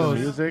Dead not hear the hoes.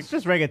 music? It's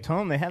just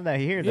reggaeton. They have that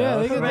here though. Yeah,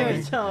 they got that.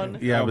 Reggaeton.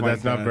 Yeah, Oh but my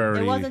that's not God. very.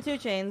 It wasn't 2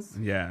 Chains.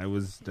 Yeah, it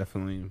was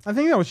definitely. I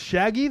think that was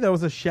Shaggy. That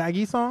was a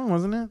Shaggy song,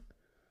 wasn't it?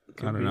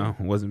 I don't know.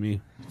 It wasn't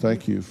me.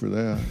 Thank you for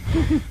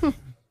that.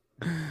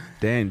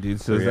 Dang, dude.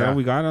 So is that Yeah. all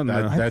we got on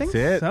That- the? I That's think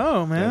it.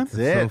 so, man. That's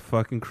it. So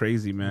fucking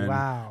crazy, man.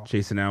 Wow.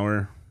 Jason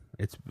Auer.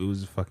 It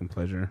was a fucking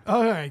pleasure.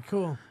 All right,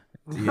 cool.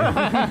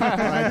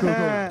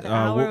 The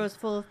hour was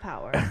full of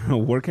power.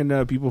 Where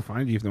can people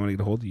find you if they want to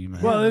get a hold of you,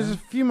 man? Well, there's a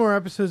few more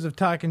episodes of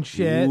talking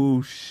shit.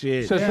 Ooh,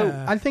 shit. So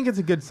Yeah. I think it's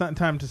a good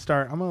time to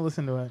start. I'm gonna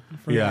listen to it.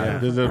 Yeah,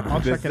 there's a. I'll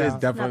this check it is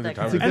out. definitely the Not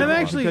that time. good. to And do I'm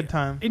it. actually Good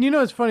time. And you know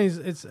what's funny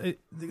is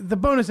the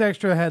bonus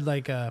extra had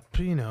like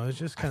it's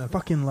just kind of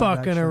fucking love that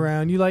fucking shit.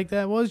 around. You like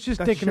that? Well, it's just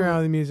That dicking shit around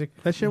was- with the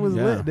music. That shit was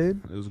Yeah. lit,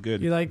 dude. It was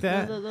good. You like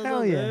that?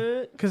 Hell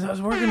yeah. Because I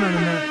was working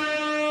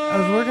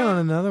on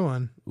another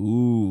one.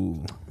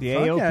 Ooh. The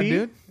Fuck AOP. yeah,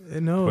 dude.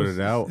 No, Put it's,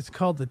 it out. It's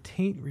called the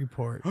Taint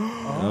Report.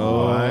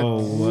 Oh,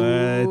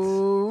 what?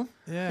 Ooh.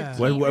 Yeah,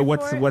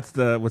 What's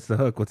the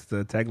hook? What's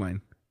the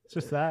tagline? It's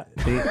just that.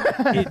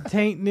 it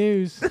taint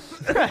news. You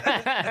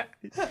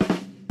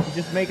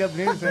just make up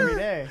news every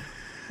day.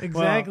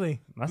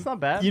 Exactly. That's not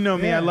bad. You know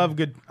me. Yeah.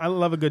 I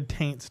love a good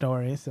taint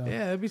story. So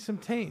Yeah, that'd be some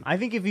taint. I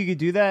think if you could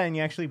do that and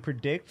you actually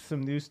predict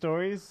some news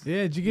stories,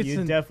 Yeah, did you get you'd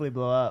some? definitely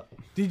blow up.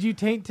 Did you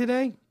taint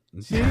today?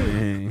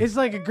 Dang. It's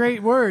like a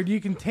great word. You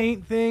can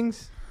taint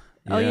things.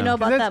 Oh, you Yeah. know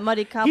about That's- that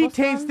muddy He cobblestone?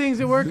 taints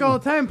things at work all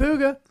the time,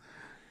 Pooga.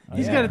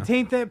 He's yeah. got to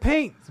taint that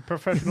paint. It's a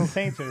professional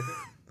tainter.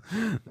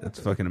 That's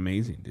fucking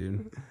amazing,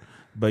 dude.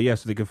 But yeah,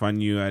 so they can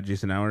find you at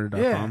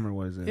jasonhour.com Yeah. or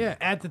what is it? Yeah,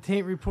 at the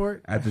Taint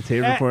Report. At the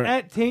Taint Report?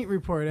 At Taint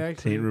Report,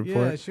 actually. Taint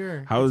Report? Yeah,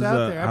 sure. How's, it's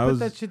out there. I how's- put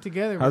that shit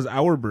together. How's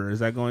Auer? Is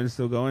that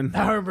still going?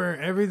 However,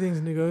 everything's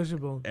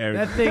negotiable.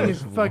 Everything's That thing is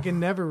negotiable. fucking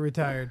never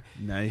retired.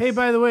 Nice. Hey,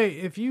 by the way,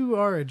 if you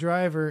are a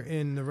driver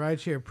in the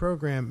rideshare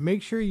program,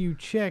 make sure you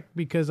check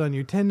because on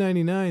your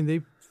 1099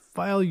 they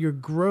file your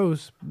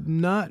gross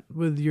not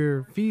with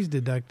your fees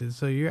deducted,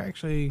 so you're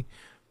actually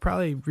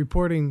probably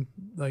reporting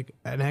like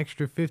an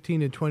extra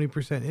 15 to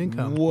 20%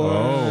 income. What?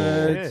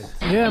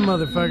 Yeah,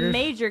 motherfuckers.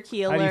 Major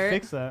key alert. How do you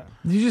fix that?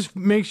 You just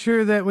make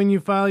sure that when you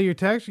file your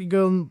tax, you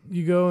go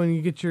and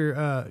you get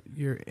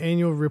your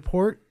annual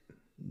report,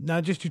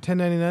 not just your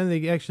 1099.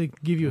 They actually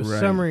give you a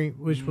summary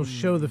which will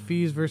show the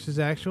fees versus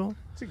actual.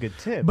 That's a good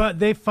tip. But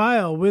they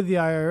file with the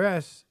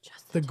IRS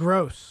the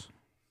gross.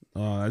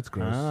 Oh, that's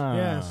gross.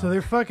 Yeah, so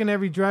they're fucking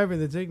every driver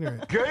that's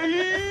ignorant.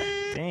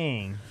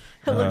 Dang.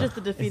 We're just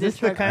the Is defeated this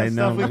the kind of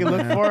stuff we can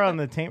look for on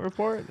the taint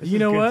report? This You is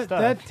know good what? stuff.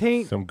 That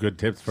taint. Some good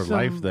tips for some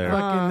life there.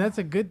 Fucking, that's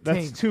a good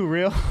taint. That's too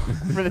real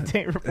for the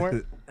taint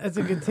report. That's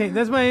a good taint.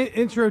 That's my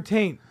intro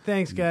taint.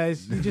 Thanks,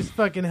 guys. You just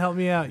fucking helped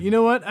me out. You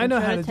know what? I know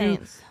how to do.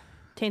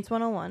 Taints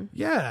 101.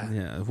 Yeah.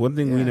 Yeah. One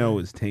thing we know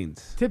is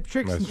taints. Tip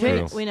tricks That's and true.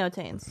 taints. We know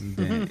taints.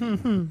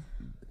 Dang.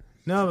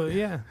 No, but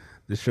yeah.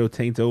 The show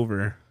taints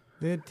over.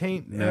 They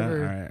taint No,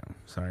 ever. all right.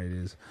 Sorry, it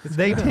is.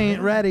 They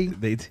taint ready.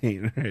 They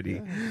taint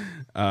ready.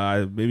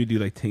 Maybe do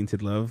like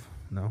tainted love.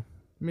 No.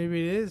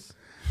 Maybe it is.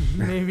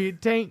 Maybe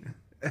it taint.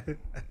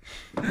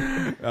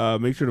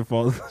 Make sure to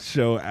follow the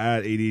show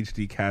at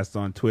ADHD Cast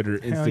on Twitter,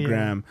 Hell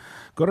Instagram.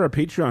 Go to our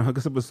Patreon. Hook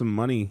us up with some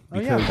money. Oh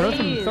yeah,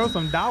 Because throw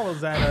some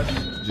dollars at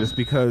us. just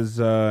because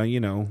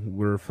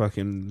we're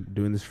fucking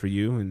doing this for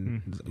you,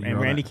 and you And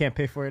know Randy that. can't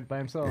pay for it by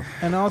himself.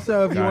 And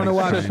also, if you want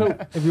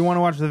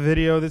to watch the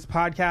video, this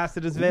podcast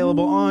it is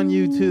available on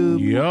YouTube.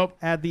 Yep.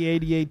 At the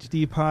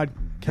ADHD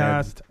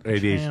podcast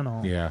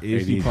channel. Yeah.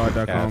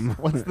 ADHDpod.com.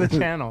 What's the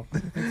channel?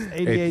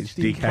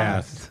 ADHD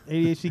cast.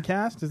 ADHD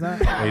cast is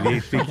that?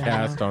 ADHD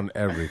cast on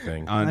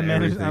everything. On I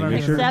managed- everything. I don't Make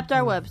know. sure, Except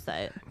our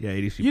website. yeah,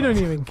 ADHD. You don't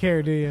even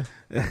care, do you?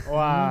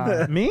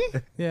 Wow. Me?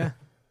 Yeah.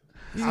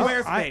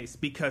 Squarespace,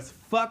 because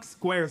fuck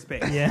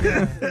Squarespace.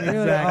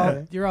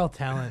 Yeah, You're all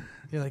talent.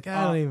 You're like,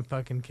 I don't even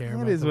fucking care. It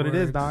about is the what it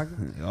is, words. dog.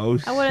 Oh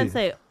shit. I wouldn't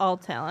say all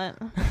talent.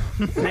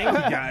 Thank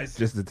you, guys.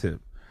 Just a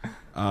tip.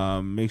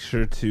 Make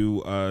sure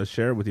to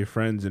share it with your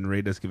friends and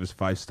rate us. Give us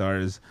 5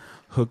 stars.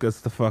 Hook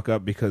us the fuck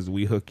up because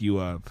we hook you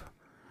up.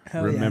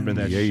 Remember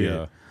that shit.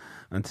 Yeah.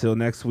 Until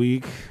next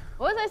week.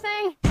 What was I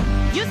saying?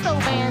 You so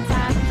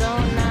fantastic,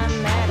 don't not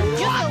matter.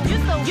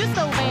 You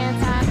so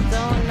fantastic,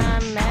 don't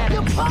not matter.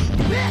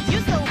 You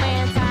so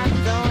fantastic.